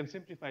 I can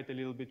simplify it a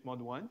little bit, mod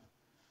 1.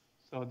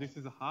 So this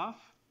is a half,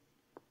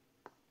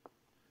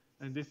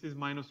 and this is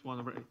minus 1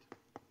 over 8.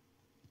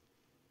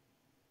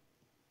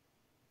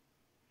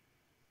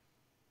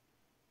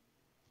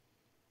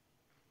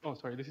 Oh,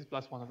 sorry, this is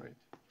plus 1 over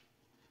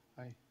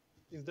 8.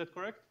 Is that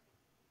correct?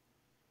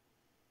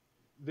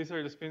 These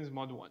are the spins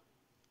mod 1.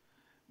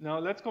 Now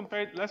let's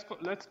compare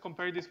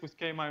this with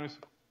K minus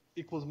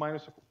equals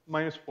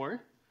minus 4.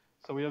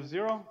 So we have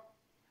 0,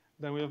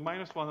 then we have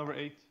minus 1 over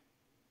 8,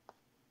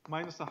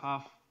 minus a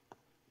half,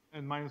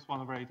 and minus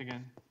 1 over 8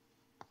 again,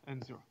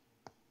 and 0.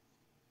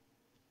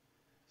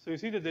 So you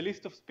see that the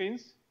list of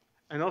spins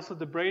and also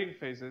the braiding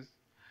phases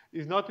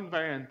is not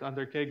invariant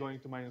under K going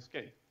to minus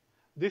K.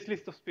 This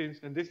list of spins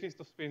and this list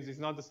of spins is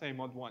not the same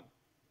mod 1.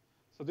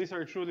 So these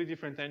are truly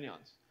different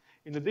anyons.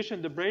 In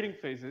addition, the braiding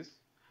phases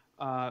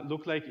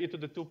look like e to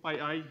the 2 pi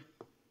I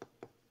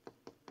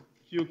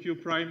q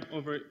prime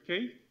over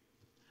K.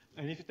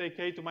 And if you take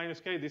K to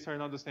minus K, these are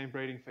not the same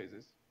braiding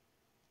phases.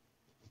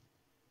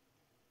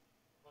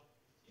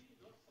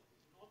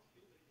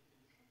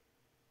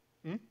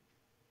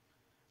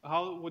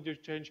 How would you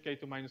change K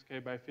to minus K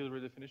by field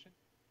redefinition?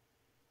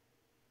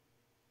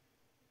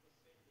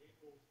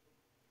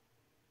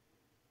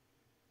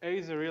 A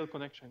is a real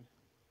connection.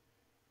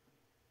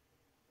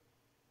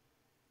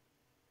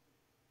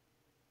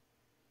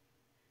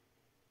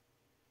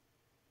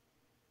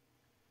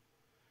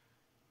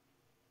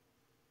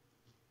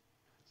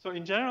 So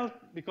in general,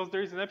 because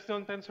there is an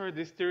epsilon tensor,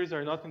 these theories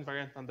are not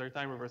invariant under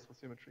time reversal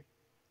symmetry.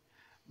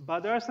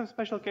 But there are some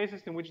special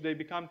cases in which they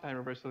become time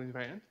reversal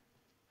invariant.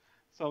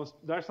 So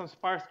there are some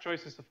sparse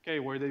choices of K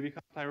where they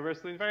become time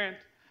reversal invariant.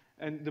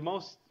 And the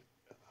most,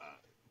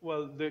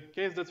 the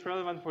case that's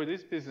relevant for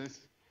this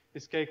business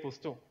is K equals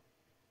 2.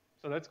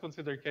 So let's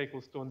consider K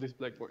equals 2 on this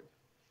blackboard.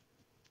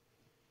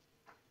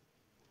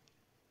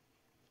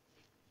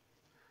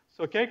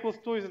 So K equals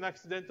 2 is an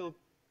accidental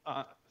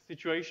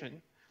situation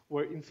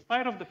where, in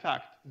spite of the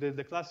fact that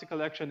the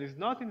classical action is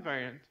not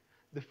invariant,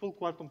 the full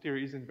quantum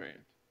theory is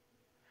invariant.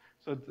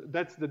 So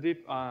that's the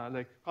deep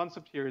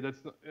concept here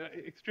that's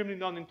extremely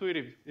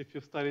non-intuitive if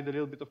you've studied a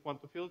little bit of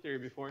quantum field theory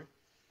before.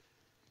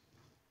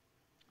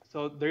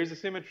 So there is a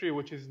symmetry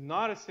which is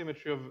not a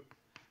symmetry of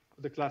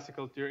the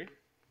classical theory,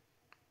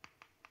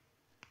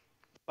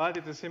 but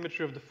it's a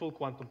symmetry of the full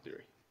quantum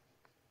theory.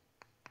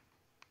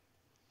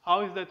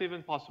 How is that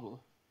even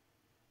possible?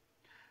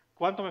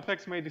 quantum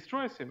effects may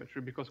destroy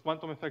symmetry because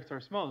quantum effects are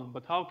small,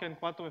 but how can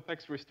quantum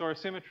effects restore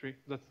symmetry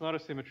that's not a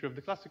symmetry of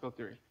the classical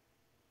theory?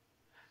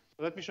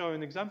 So let me show you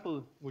an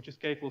example, which is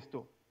k equals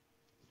 2.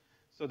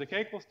 So the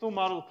k equals 2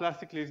 model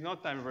classically is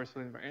not time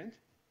reversal invariant,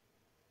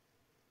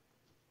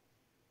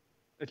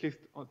 at least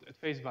at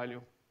face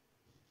value.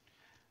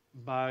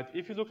 But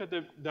if you look at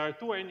there are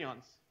two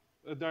anyons,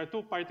 there are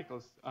two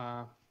particles,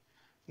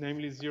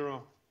 namely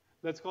 0.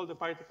 Let's call the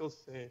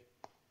particles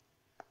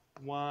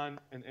 1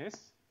 and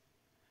s.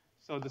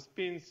 So the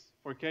spins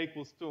for k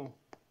equals 2,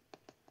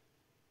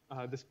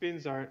 the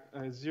spins are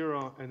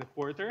 0 and a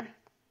quarter.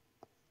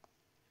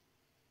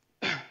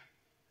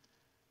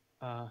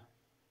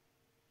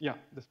 Yeah,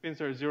 the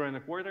spins are 0 and a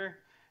quarter.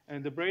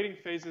 And the braiding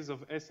phases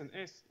of S and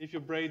S, if you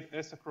braid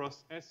S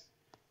across S,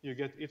 you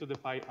get e to the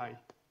pi I.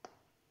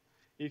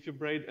 If you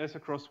braid S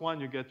across 1,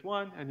 you get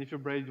 1. And if you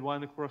braid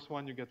 1 across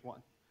 1, you get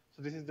 1.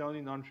 So this is the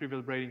only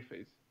non-trivial braiding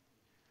phase.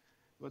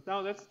 But now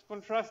let's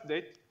contrast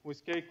that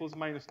with k equals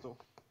minus 2.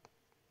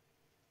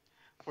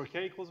 For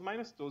k equals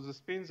minus 2, the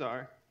spins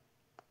are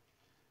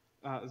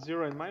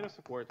 0 and minus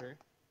a quarter.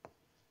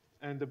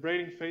 And the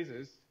braiding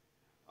phases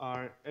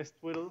are S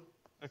twiddle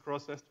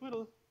across S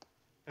twiddle.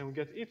 And we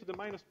get e to the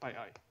minus pi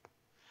I.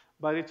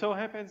 But it so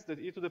happens that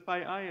e to the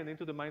pi I and e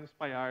to the minus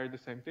pi I are the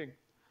same thing.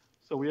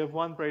 So we have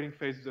one braiding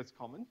phase that's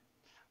common.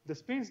 The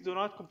spins do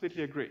not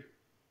completely agree.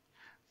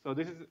 So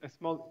this is a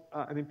small,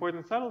 an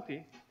important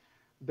subtlety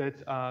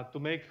that to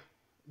make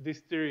this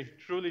theory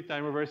truly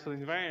time reversal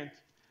invariant,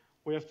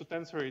 we have to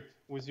tensor it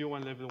with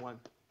U1 level 1,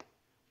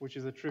 which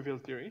is a trivial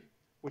theory,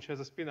 which has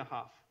a spin a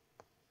half.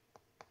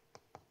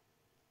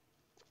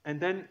 And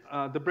then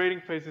the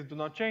braiding phases do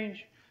not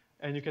change,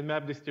 and you can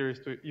map these theories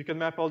to, you can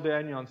map all the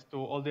anyons to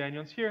all the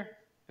anyons here,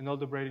 and all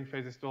the braiding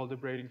phases to all the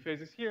braiding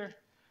phases here,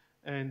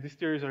 and these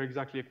theories are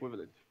exactly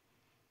equivalent.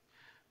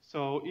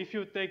 So if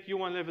you take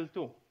U1 level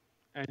 2,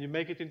 and you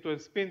make it into a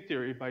spin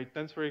theory by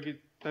tensoring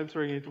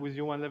it with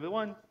U1 level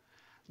 1,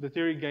 the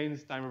theory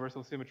gains time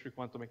reversal symmetry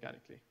quantum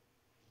mechanically,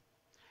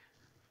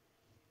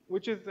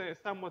 which is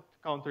somewhat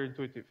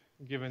counterintuitive,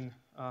 given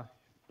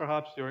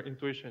perhaps your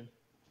intuition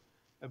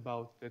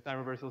about the time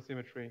reversal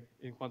symmetry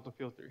in quantum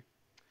field theory.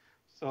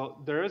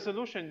 So the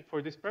resolution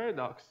for this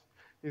paradox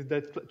is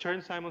that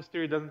Chern-Simons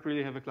theory doesn't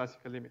really have a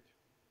classical limit.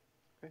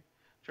 Okay?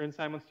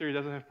 Chern-Simons theory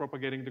doesn't have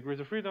propagating degrees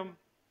of freedom,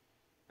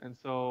 and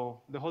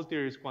so the whole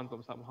theory is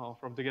quantum somehow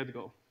from the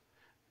get-go.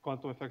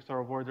 Quantum effects are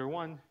of order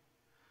 1,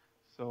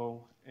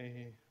 so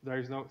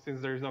since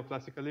there is no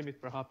classical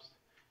limit, perhaps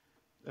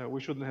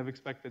we shouldn't have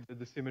expected that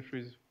the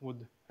symmetries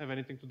would have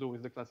anything to do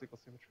with the classical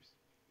symmetries.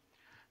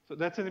 So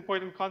that's an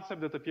important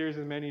concept that appears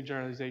in many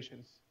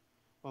generalizations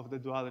of the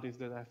dualities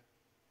that I've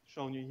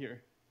shown you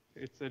here.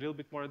 It's a little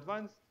bit more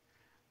advanced,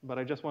 but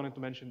I just wanted to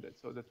mention that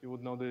so that you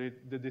would know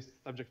that this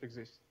subject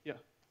exists. Yeah?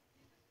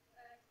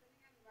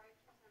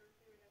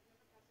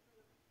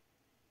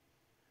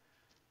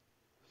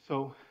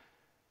 So,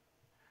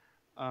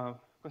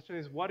 question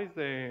is, what is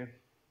the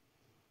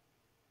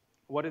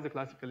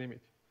classical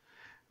limit?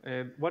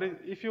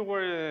 If you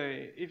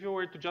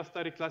were to just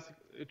study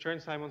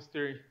Chern-Simons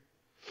theory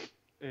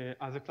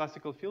as a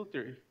classical field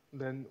theory,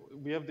 then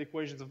we have the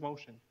equations of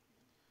motion.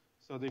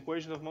 So the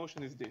equation of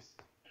motion is this.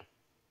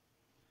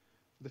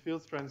 The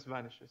field strength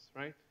vanishes,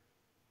 right?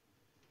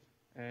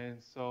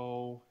 And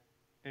so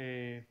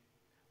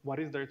what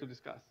is there to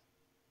discuss?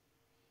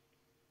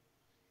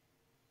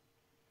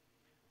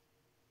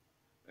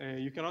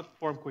 You cannot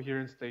form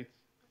coherent states.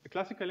 The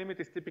classical limit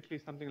is typically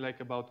something like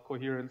about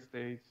coherent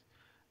states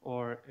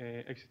or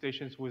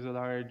excitations with a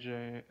large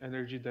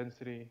energy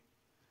density.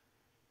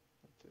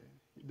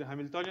 The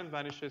Hamiltonian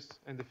vanishes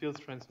and the field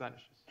strength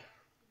vanishes.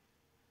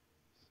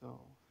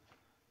 So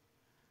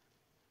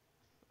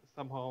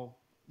somehow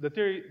the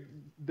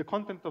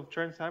content of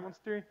Chern-Simons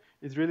theory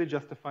is really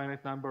just a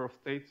finite number of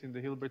states in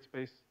the Hilbert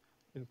space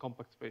in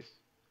compact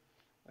space.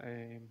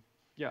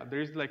 Yeah,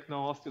 there is like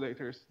no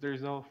oscillators. There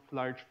is no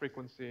large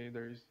frequency.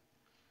 There is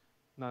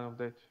none of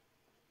that.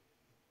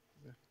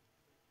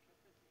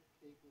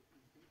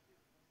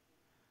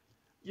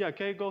 Yeah,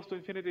 k goes to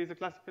infinity is a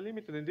classical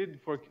limit, and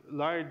indeed for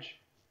large,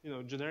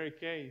 generic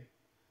k,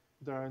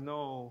 there are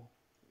no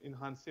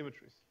enhanced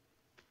symmetries.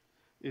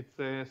 It's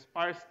a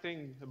sparse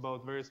thing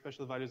about very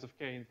special values of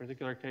k, in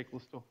particular k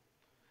equals 2.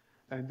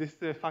 And this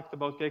fact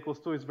about k equals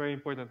 2 is very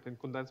important in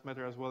condensed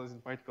matter as well as in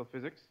particle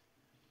physics.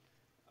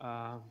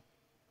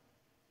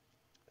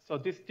 So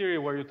this theory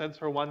where you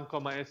tensor 1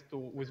 comma s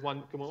with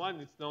 1 comma 1,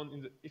 it's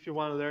known, if you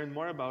want to learn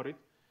more about it,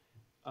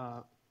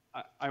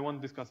 I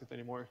won't discuss it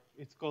anymore.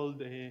 It's called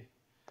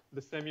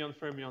the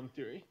Semyon-Fermion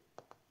theory.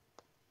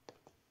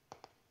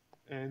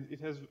 And it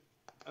has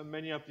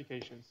many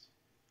applications.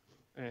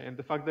 And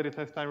the fact that it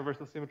has time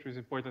reversal symmetry is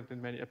important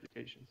in many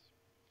applications.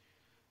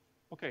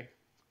 Okay,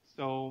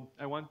 so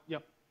I want, yeah.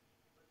 So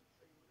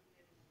you wouldn't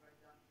be able to write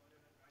down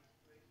quadratic Rice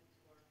equations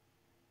for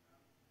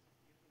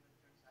given the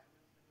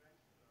Chern-Simons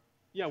differential?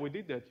 Yeah, we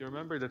did that. You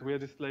remember that we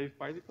had the slave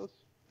particles?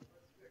 Well,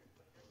 it's weird,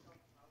 but that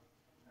somehow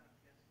some kind of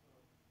gets to,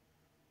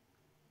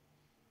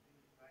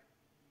 right?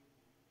 This thing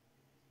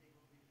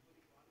will be fully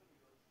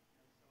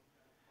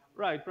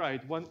Right,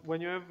 right. When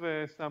you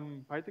have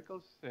some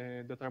particles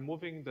that are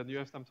moving, then you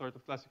have some sort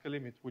of classical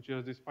limit, which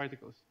is these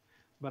particles.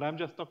 But I'm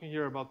just talking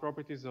here about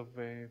properties of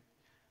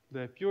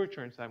the pure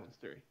Chern-Simons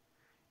theory.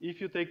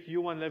 If you take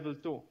U1 level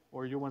 2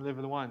 or U1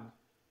 level 1,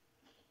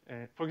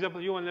 for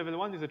example, U1 level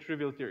 1 is a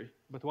trivial theory.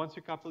 But once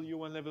you couple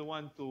U1 level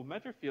 1 to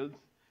matter fields,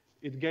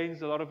 it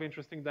gains a lot of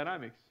interesting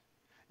dynamics.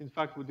 In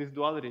fact, with this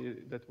duality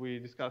that we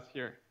discussed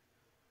here,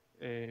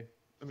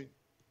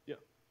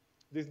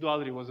 this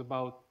duality was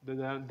about the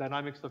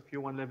dynamics of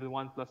U1 level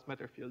 1 plus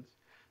matter fields.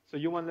 So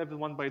U1 level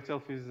 1 by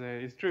itself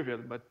is trivial,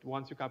 but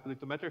once you couple it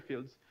to matter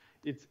fields,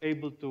 it's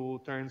able to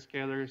turn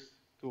scalars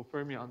to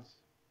fermions,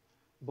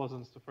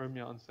 bosons to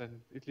fermions, and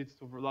it leads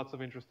to lots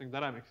of interesting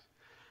dynamics.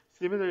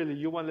 Similarly,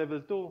 U1 level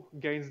 2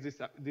 gains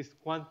this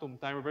quantum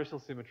time reversal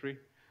symmetry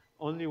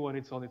only when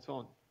it's on its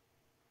own.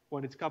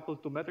 When it's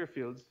coupled to matter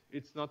fields,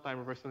 it's not time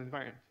reversal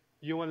invariant.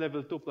 U1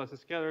 level 2 plus a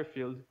scalar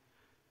field,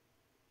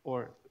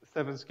 or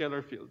 7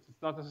 scalar fields,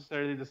 it's not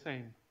necessarily the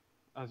same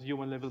as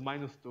U1 level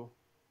minus 2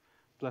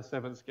 plus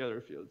 7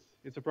 scalar fields.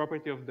 It's a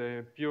property of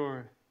the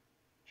pure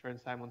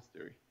Chern-Simons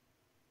theory.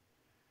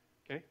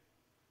 Okay?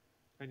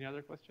 Any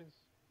other questions?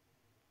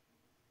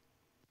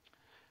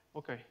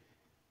 Okay.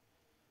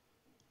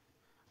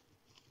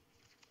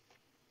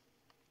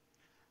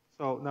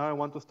 So now I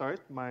want to start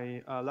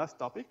my last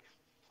topic,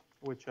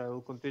 which I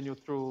will continue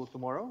through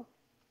tomorrow.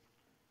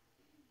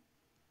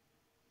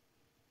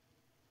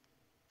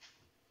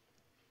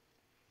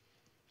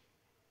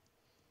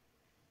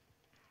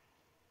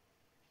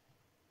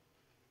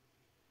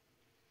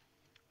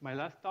 My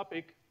last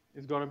topic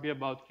is going to be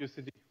about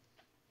QCD,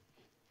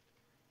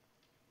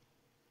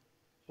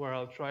 where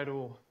I'll try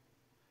to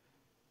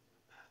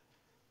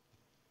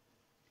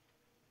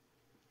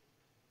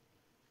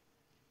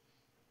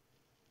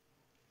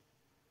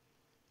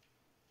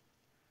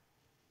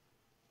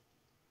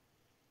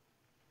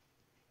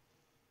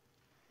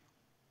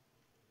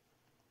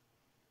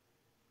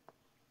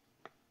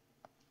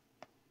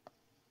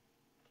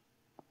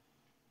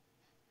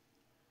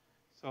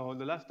So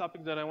the last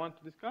topic that I want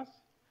to discuss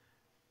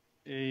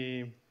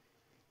is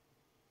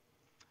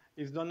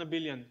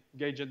non-abelian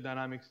gauge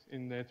dynamics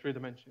in 3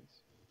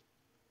 dimensions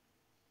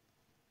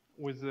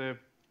with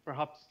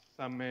perhaps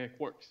some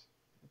quirks.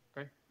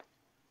 Okay.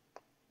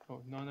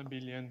 So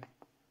non-abelian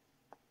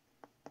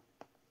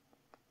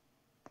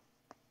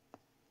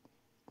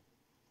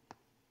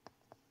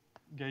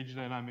gauge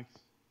dynamics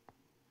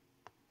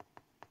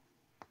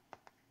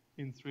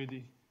in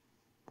 3D.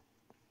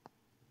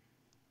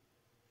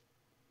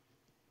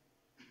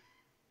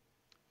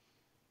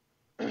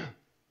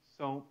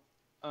 So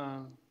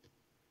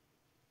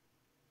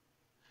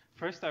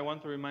first, I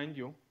want to remind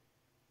you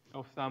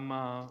of some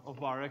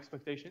of our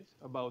expectations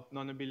about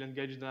non-abelian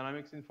gauge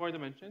dynamics in 4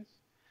 dimensions,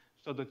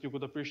 so that you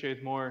could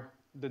appreciate more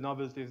the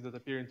novelties that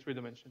appear in 3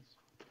 dimensions.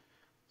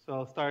 So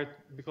I'll start,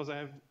 because I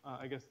have,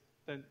 I guess,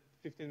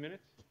 15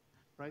 minutes,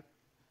 right?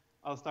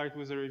 I'll start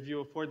with a review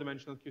of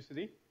 4-dimensional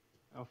QCD,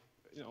 of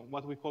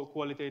what we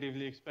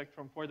qualitatively expect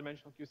from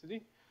 4-dimensional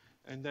QCD,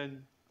 and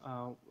then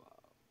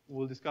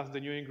we'll discuss the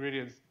new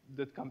ingredients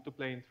that come to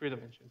play in 3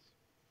 dimensions.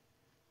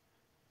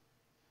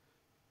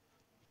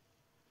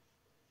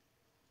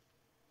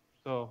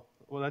 So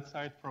well, let's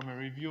start from a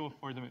review of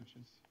 4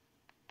 dimensions.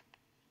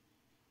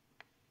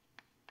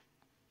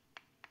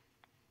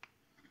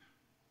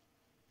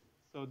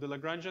 So the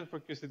Lagrangian for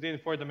QCD in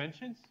 4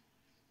 dimensions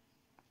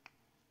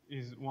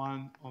is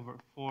 1 over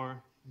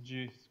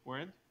 4g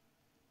squared.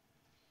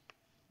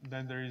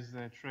 Then there is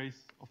a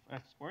trace of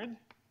f squared.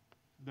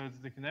 That's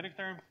the kinetic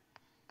term.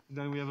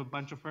 Then we have a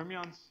bunch of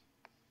fermions.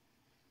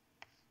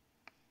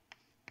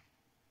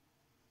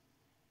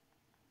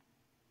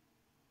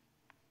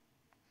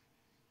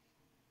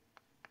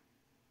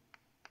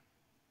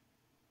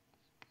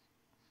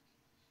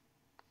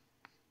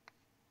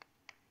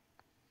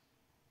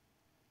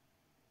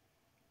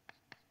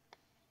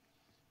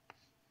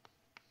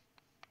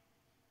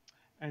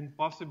 And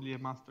possibly a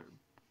mass term,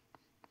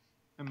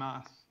 a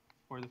mass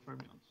for the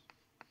fermions.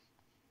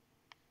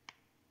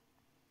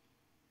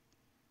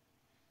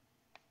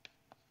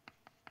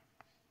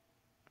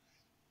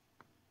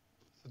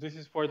 So this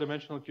is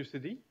 4-dimensional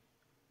QCD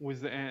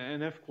with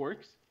an F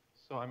quarks.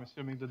 So I'm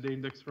assuming that the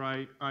index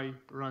I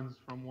runs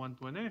from 1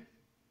 to an F.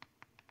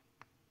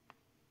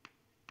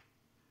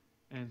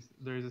 And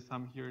there is a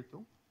sum here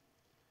too.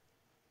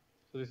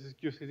 So this is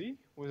QCD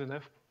with an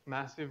F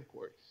massive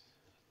quarks.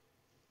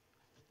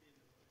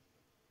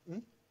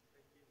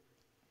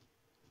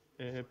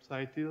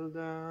 Psi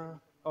tilde.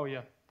 Oh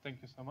yeah,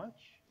 thank you so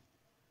much.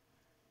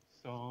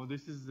 So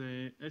this is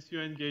the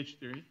SUN gauge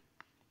theory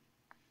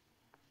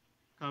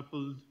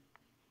coupled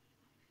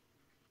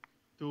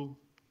to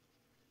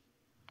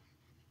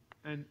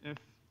NF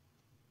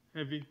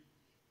heavy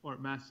or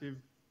massive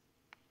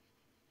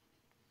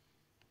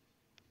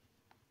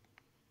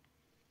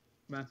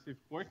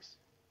quarks.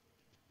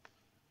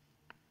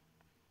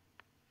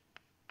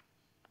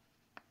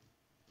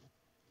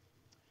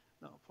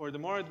 Now, for the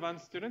more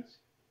advanced students,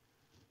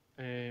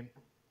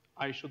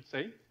 I should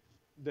say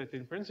that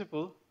in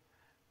principle,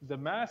 the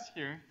mass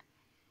here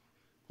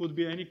could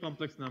be any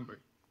complex number.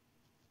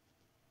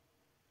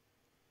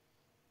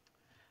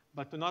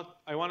 But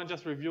I want to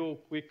just review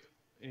quick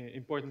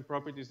important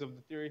properties of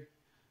the theory,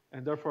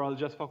 and therefore I'll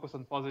just focus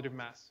on positive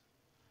mass.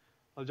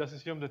 I'll just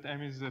assume that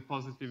m is a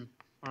positive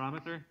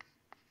parameter.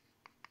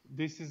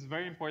 This is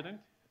very important,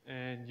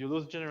 and you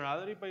lose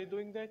generality by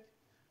doing that,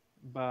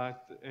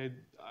 but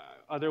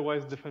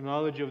otherwise the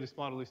phenomenology of this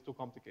model is too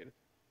complicated.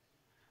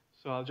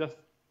 So I'll just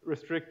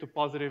restrict to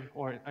positive,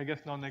 or I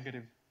guess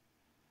non-negative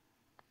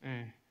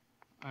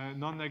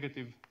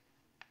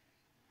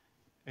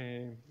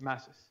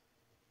masses,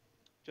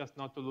 just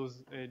not to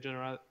lose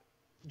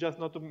just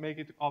not to make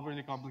it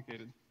overly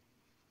complicated.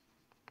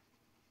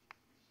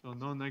 So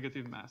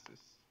non-negative masses.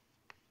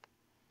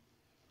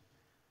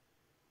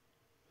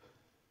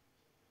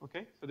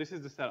 Okay, so this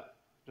is the setup.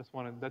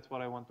 That's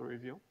what I want to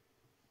review.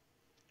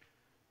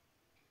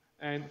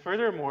 And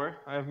furthermore,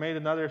 I have made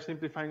another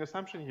simplifying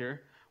assumption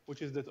here,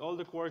 which is that all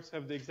the quarks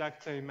have the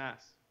exact same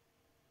mass.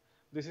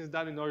 This is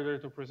done in order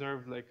to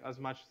preserve like as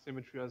much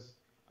symmetry as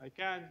I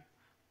can,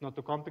 not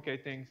to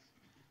complicate things.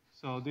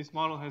 So this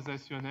model has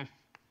SUNF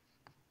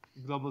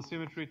global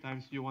symmetry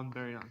times U1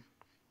 baryon.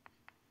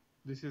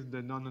 This is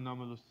the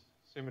non-anomalous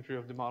symmetry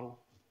of the model.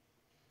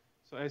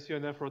 So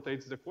SUNF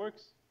rotates the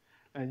quarks,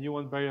 and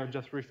U1 baryon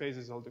just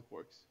rephases all the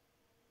quarks.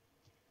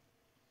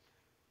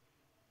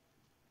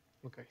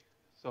 Okay,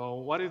 so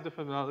what is the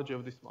phenomenology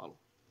of this model?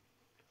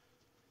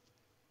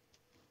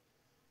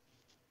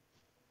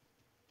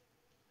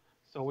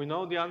 So we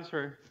know the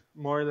answer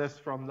more or less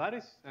from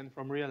lattice and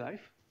from real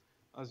life.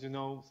 As you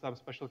know, some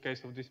special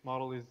case of this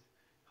model is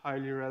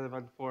highly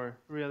relevant for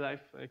real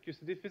life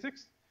QCD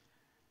physics.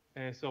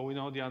 So we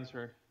know the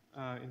answer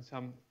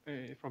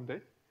from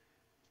that.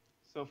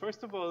 So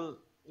first of all,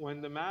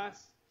 when the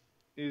mass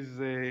is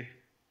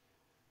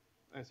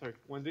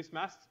when this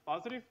mass is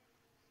positive,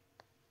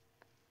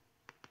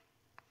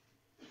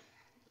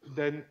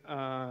 then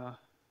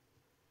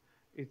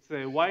it's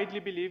widely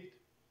believed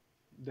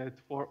that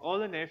for all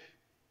NF,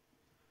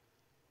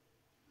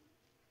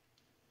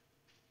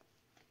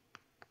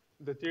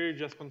 the theory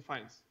just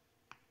confined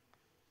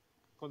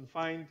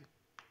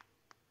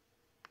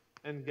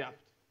and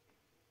gapped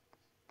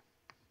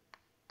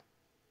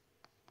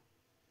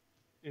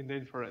in the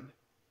infrared.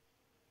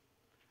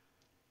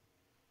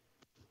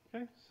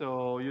 Okay,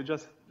 so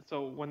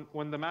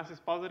when the mass is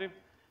positive,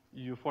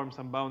 you form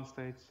some bound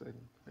states,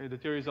 and the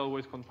theory is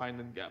always confined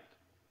and gapped.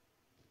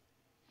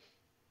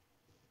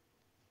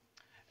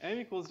 M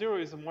equals 0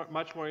 is a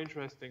much more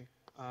interesting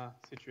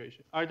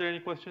situation. Are there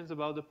any questions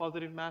about the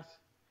positive mass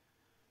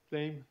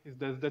claim?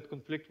 Does that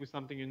conflict with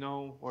something you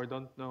know or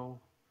don't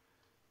know?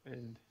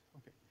 And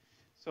okay,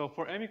 so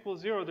for m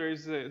equals 0,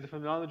 the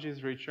phenomenology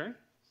is richer,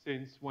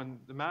 since when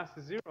the mass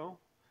is 0,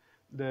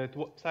 the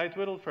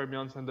psi-twiddle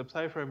fermions and the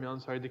psi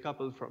fermions are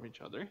decoupled from each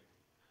other.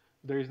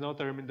 There is no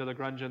term in the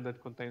Lagrangian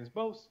that contains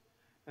both,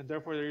 and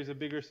therefore there is a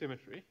bigger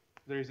symmetry.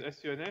 There is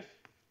SUNF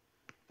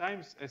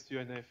times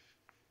SUNF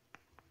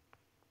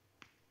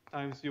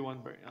times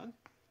U1 baryon.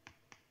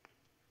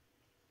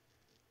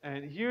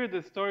 And here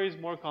the story is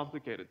more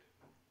complicated.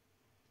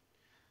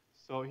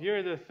 So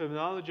here the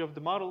phenomenology of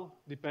the model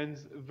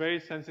depends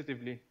very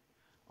sensitively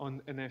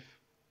on NF.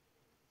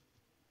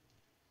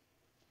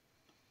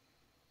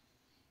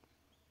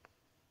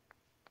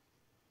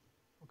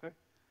 Okay,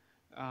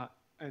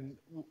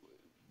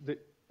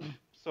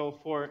 so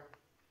for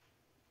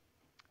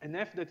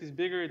NF that is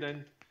bigger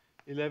than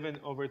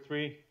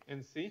 11/3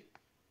 NC,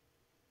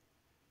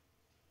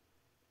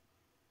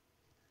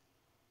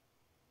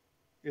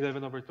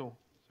 11/2.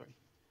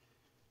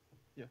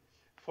 Yeah.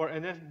 For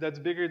NF that's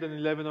bigger than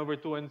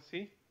 11/2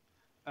 NC,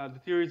 the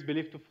theory is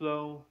believed to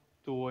flow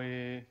to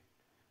a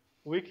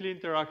weakly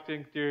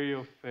interacting theory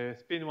of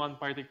spin 1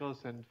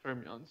 particles and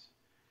fermions.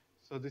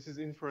 So this is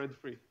infrared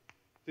free.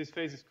 This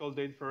phase is called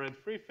the infrared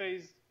free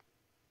phase.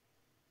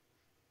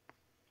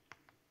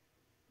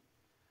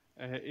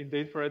 In the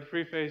infrared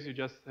free phase, you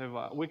just have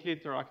a weakly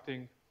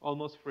interacting,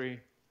 almost free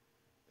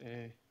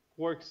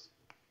quarks,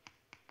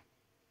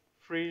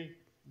 free,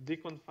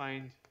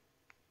 deconfined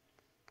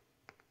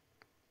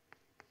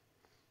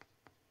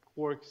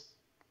quarks,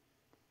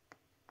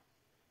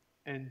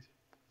 and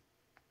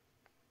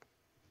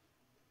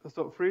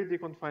so free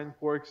deconfined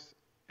quarks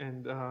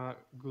and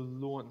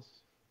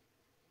gluons.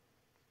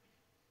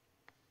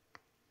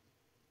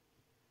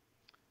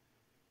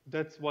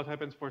 That's what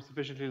happens for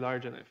sufficiently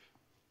large NF.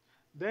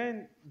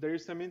 Then there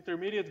is some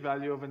intermediate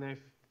value of NF,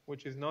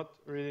 which is not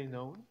really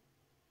known.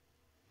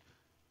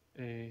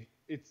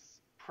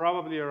 It's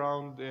probably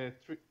around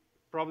 3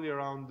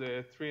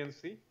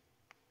 NC,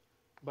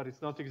 but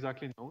it's not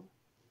exactly known.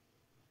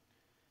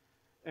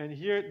 And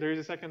here there is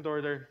a second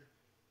order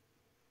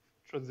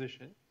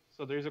transition.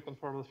 So there is a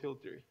conformal field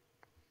theory.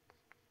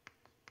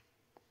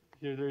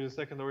 Here there is a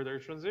second order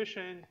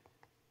transition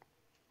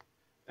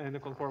and a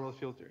conformal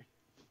field theory.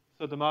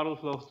 So the model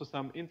flows to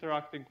some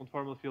interacting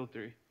conformal field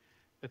theory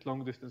at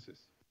long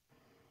distances.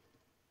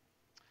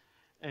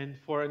 And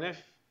for an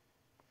f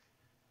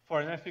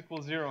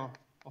equals 0,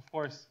 of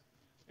course,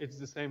 it's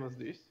the same as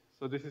this.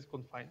 So this is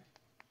confined.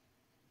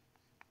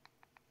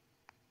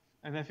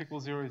 And f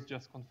equals 0 is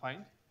just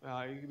confined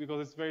because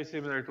it's very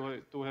similar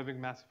to having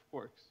massive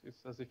quarks.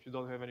 It's as if you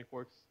don't have any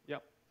quarks. Yeah.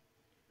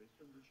 Phase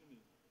transition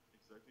is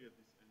exactly at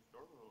this end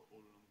star or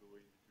all along the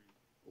way in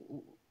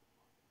between?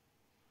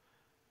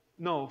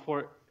 No,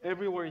 for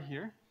everywhere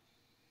here,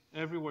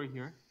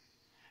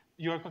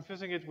 you are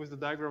confusing it with the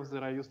diagrams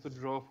that I used to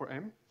draw for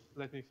M.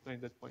 Let me explain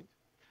that point.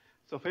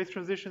 So phase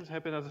transitions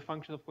happen as a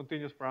function of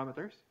continuous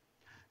parameters,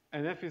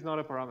 and f is not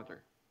a parameter.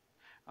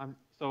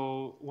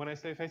 So when I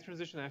say phase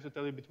transition, I have to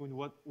tell you between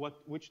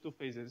which two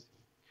phases.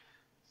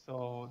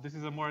 So this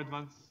is a more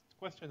advanced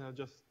question. I'll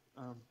just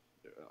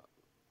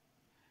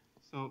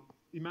so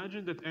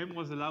imagine that M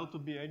was allowed to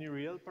be any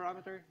real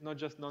parameter, not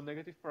just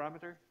non-negative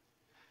parameter.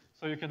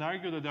 So you can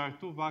argue that there are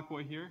two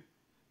vacua here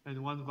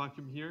and one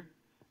vacuum here,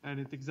 and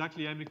at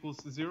exactly M equals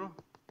 0,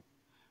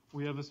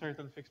 we have a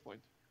certain fixed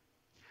point.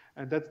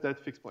 And that's that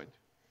fixed point.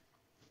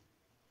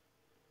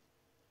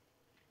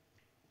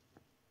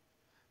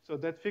 So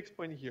that fixed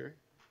point here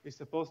is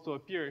supposed to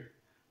appear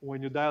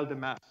when you dial the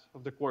mass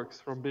of the quarks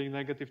from being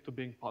negative to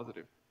being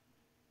positive.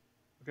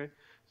 Okay?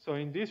 So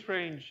in this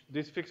range,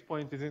 this fixed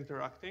point is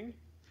interacting.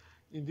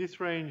 In this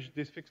range,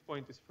 this fixed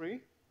point is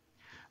free.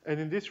 And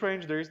in this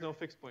range, there is no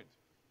fixed point.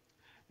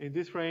 In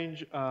this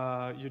range,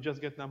 you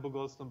just get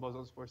Nambu-Goldstone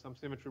bosons for some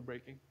symmetry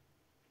breaking.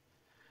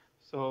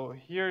 So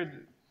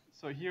here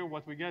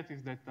what we get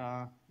is that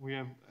we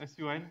have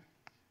SUN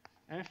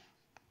F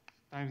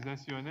times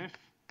SUN F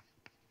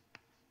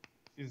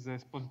is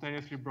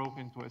spontaneously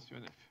broken to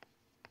SUN F.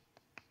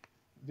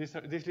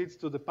 This leads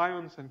to the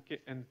pions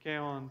and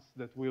kaons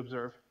that we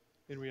observe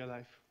in real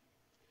life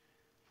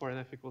for an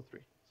F equals 3.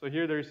 So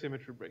here there is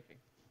symmetry breaking.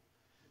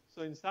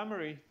 So in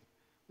summary,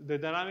 the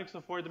dynamics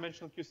of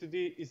four-dimensional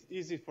QCD is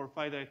easy for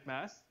finite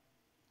mass.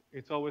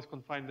 It's always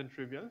confined and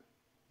trivial.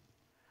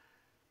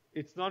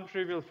 It's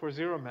non-trivial for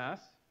zero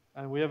mass,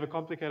 and we have a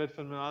complicated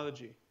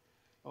phenomenology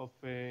of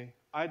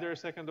either a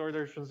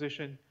second-order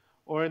transition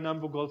or a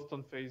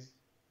Nambu-Goldstone phase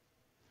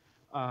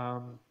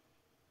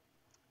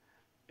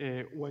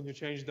when you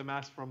change the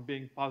mass from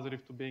being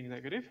positive to being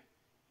negative.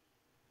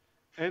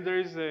 And there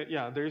is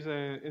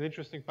an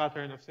interesting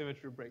pattern of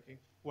symmetry breaking,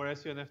 where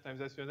SUNF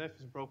times SUNF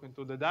is broken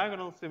to the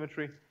diagonal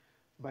symmetry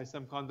by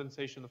some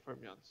condensation of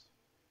fermions.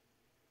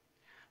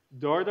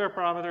 The order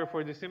parameter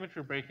for the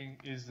symmetry breaking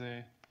is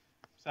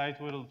psi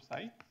twiddle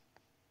psi,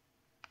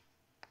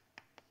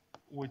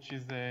 which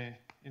is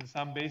in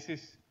some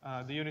basis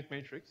the unit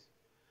matrix,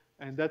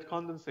 and that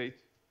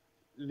condensate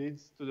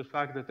leads to the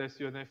fact that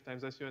SUNF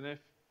times SUNF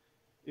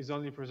is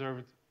only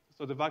preserved,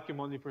 so the vacuum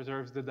only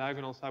preserves the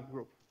diagonal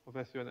subgroup of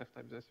SUNF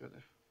times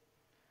SUNF.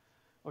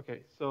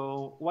 Okay,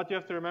 so what you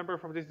have to remember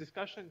from this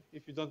discussion,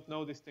 if you don't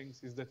know these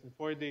things, is that in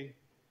 4D,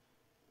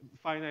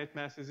 finite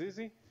mass is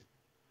easy.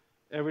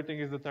 Everything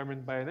is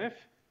determined by an F,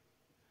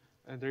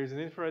 and there is an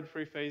infrared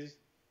free phase,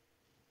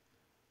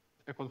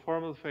 a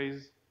conformal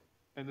phase,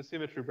 and a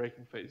symmetry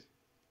breaking phase.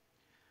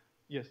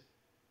 Yes?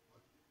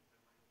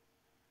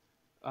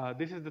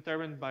 This is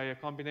determined by a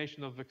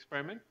combination of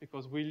experiment,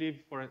 because we live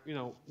where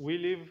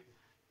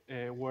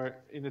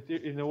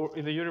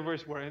in a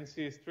universe where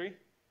NC is 3,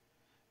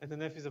 and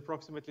then F is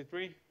approximately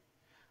 3.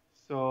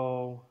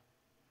 So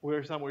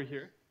we're somewhere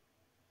here,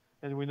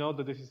 and we know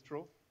that this is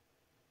true.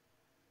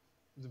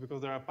 It's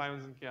because there are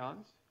pions and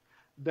kaons.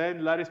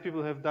 Then lattice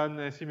people have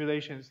done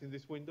simulations in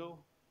this window,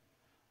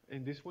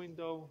 and this we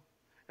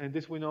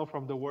know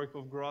from the work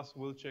of Gross,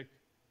 Wilczek.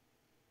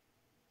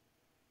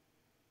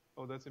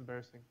 Oh, that's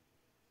embarrassing.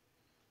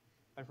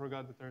 I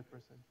forgot the third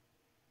person.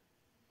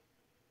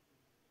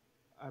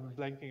 I'm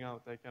blanking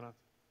out. I cannot.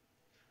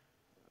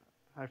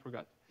 I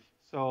forgot.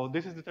 So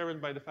this is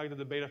determined by the fact that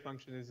the beta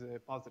function is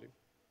positive.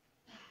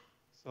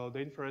 So the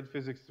infrared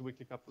physics is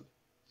weakly coupled.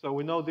 So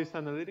we know this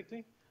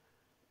analytically.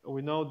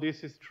 We know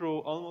this is true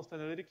almost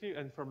analytically.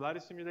 And from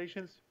lattice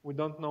simulations, we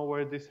don't know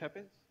where this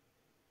happens.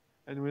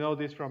 And we know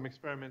this from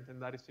experiment and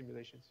lattice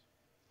simulations.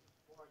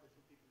 Who are the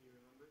two people you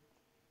remember?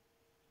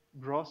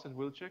 Gross and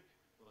Wilczek.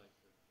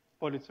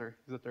 Politzer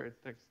is the third.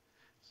 Thanks.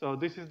 So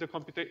this is the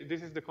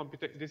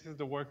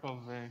work of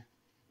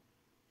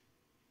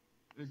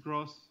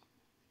Gross,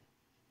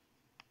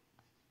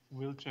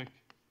 Wilczek,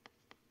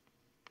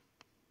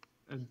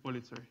 and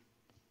Politzer,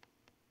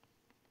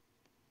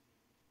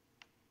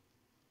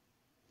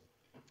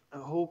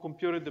 who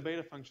computed the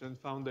beta function and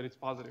found that it's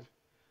positive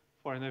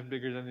for an F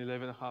bigger than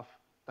 11.5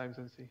 times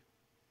NC.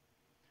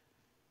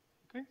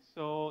 Okay,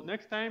 so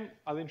next time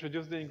I'll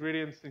introduce the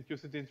ingredients in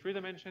QCD in 3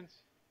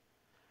 dimensions.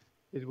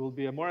 It will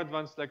be a more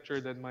advanced lecture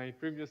than my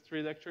previous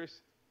 3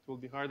 lectures. It will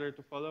be harder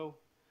to follow,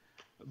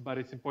 but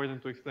it's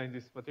important to explain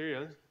this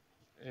material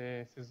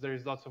since there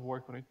is lots of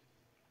work on it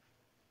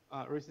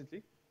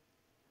recently.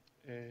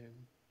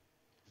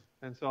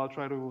 And so I'll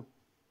try to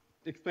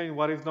explain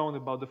what is known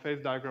about the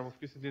phase diagram of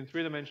QCD in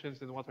 3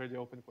 dimensions and what are the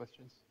open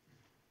questions.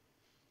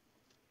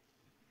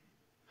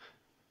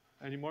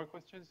 Any more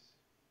questions?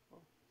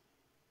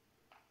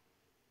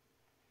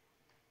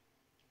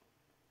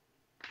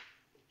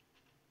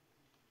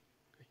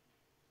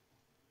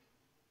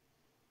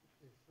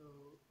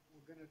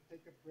 going to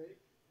take a break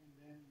and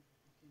then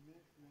 15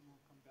 minutes, and then we'll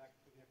come back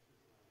to the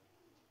exercise.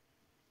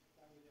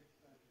 Start with the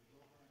exercise with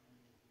Zohar, and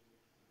then we'll do the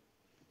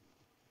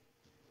exercise.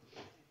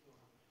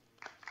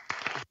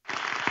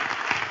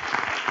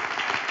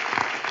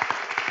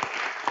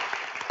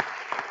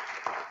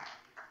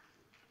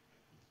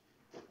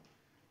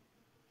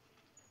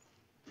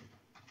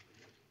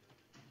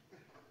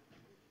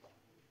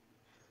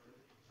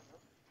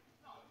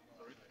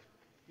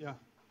 Yeah.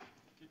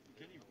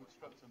 Can you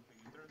bootstrap something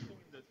interesting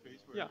in that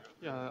space where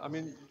Yeah. I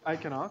mean, I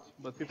cannot,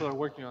 but people are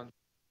working on it.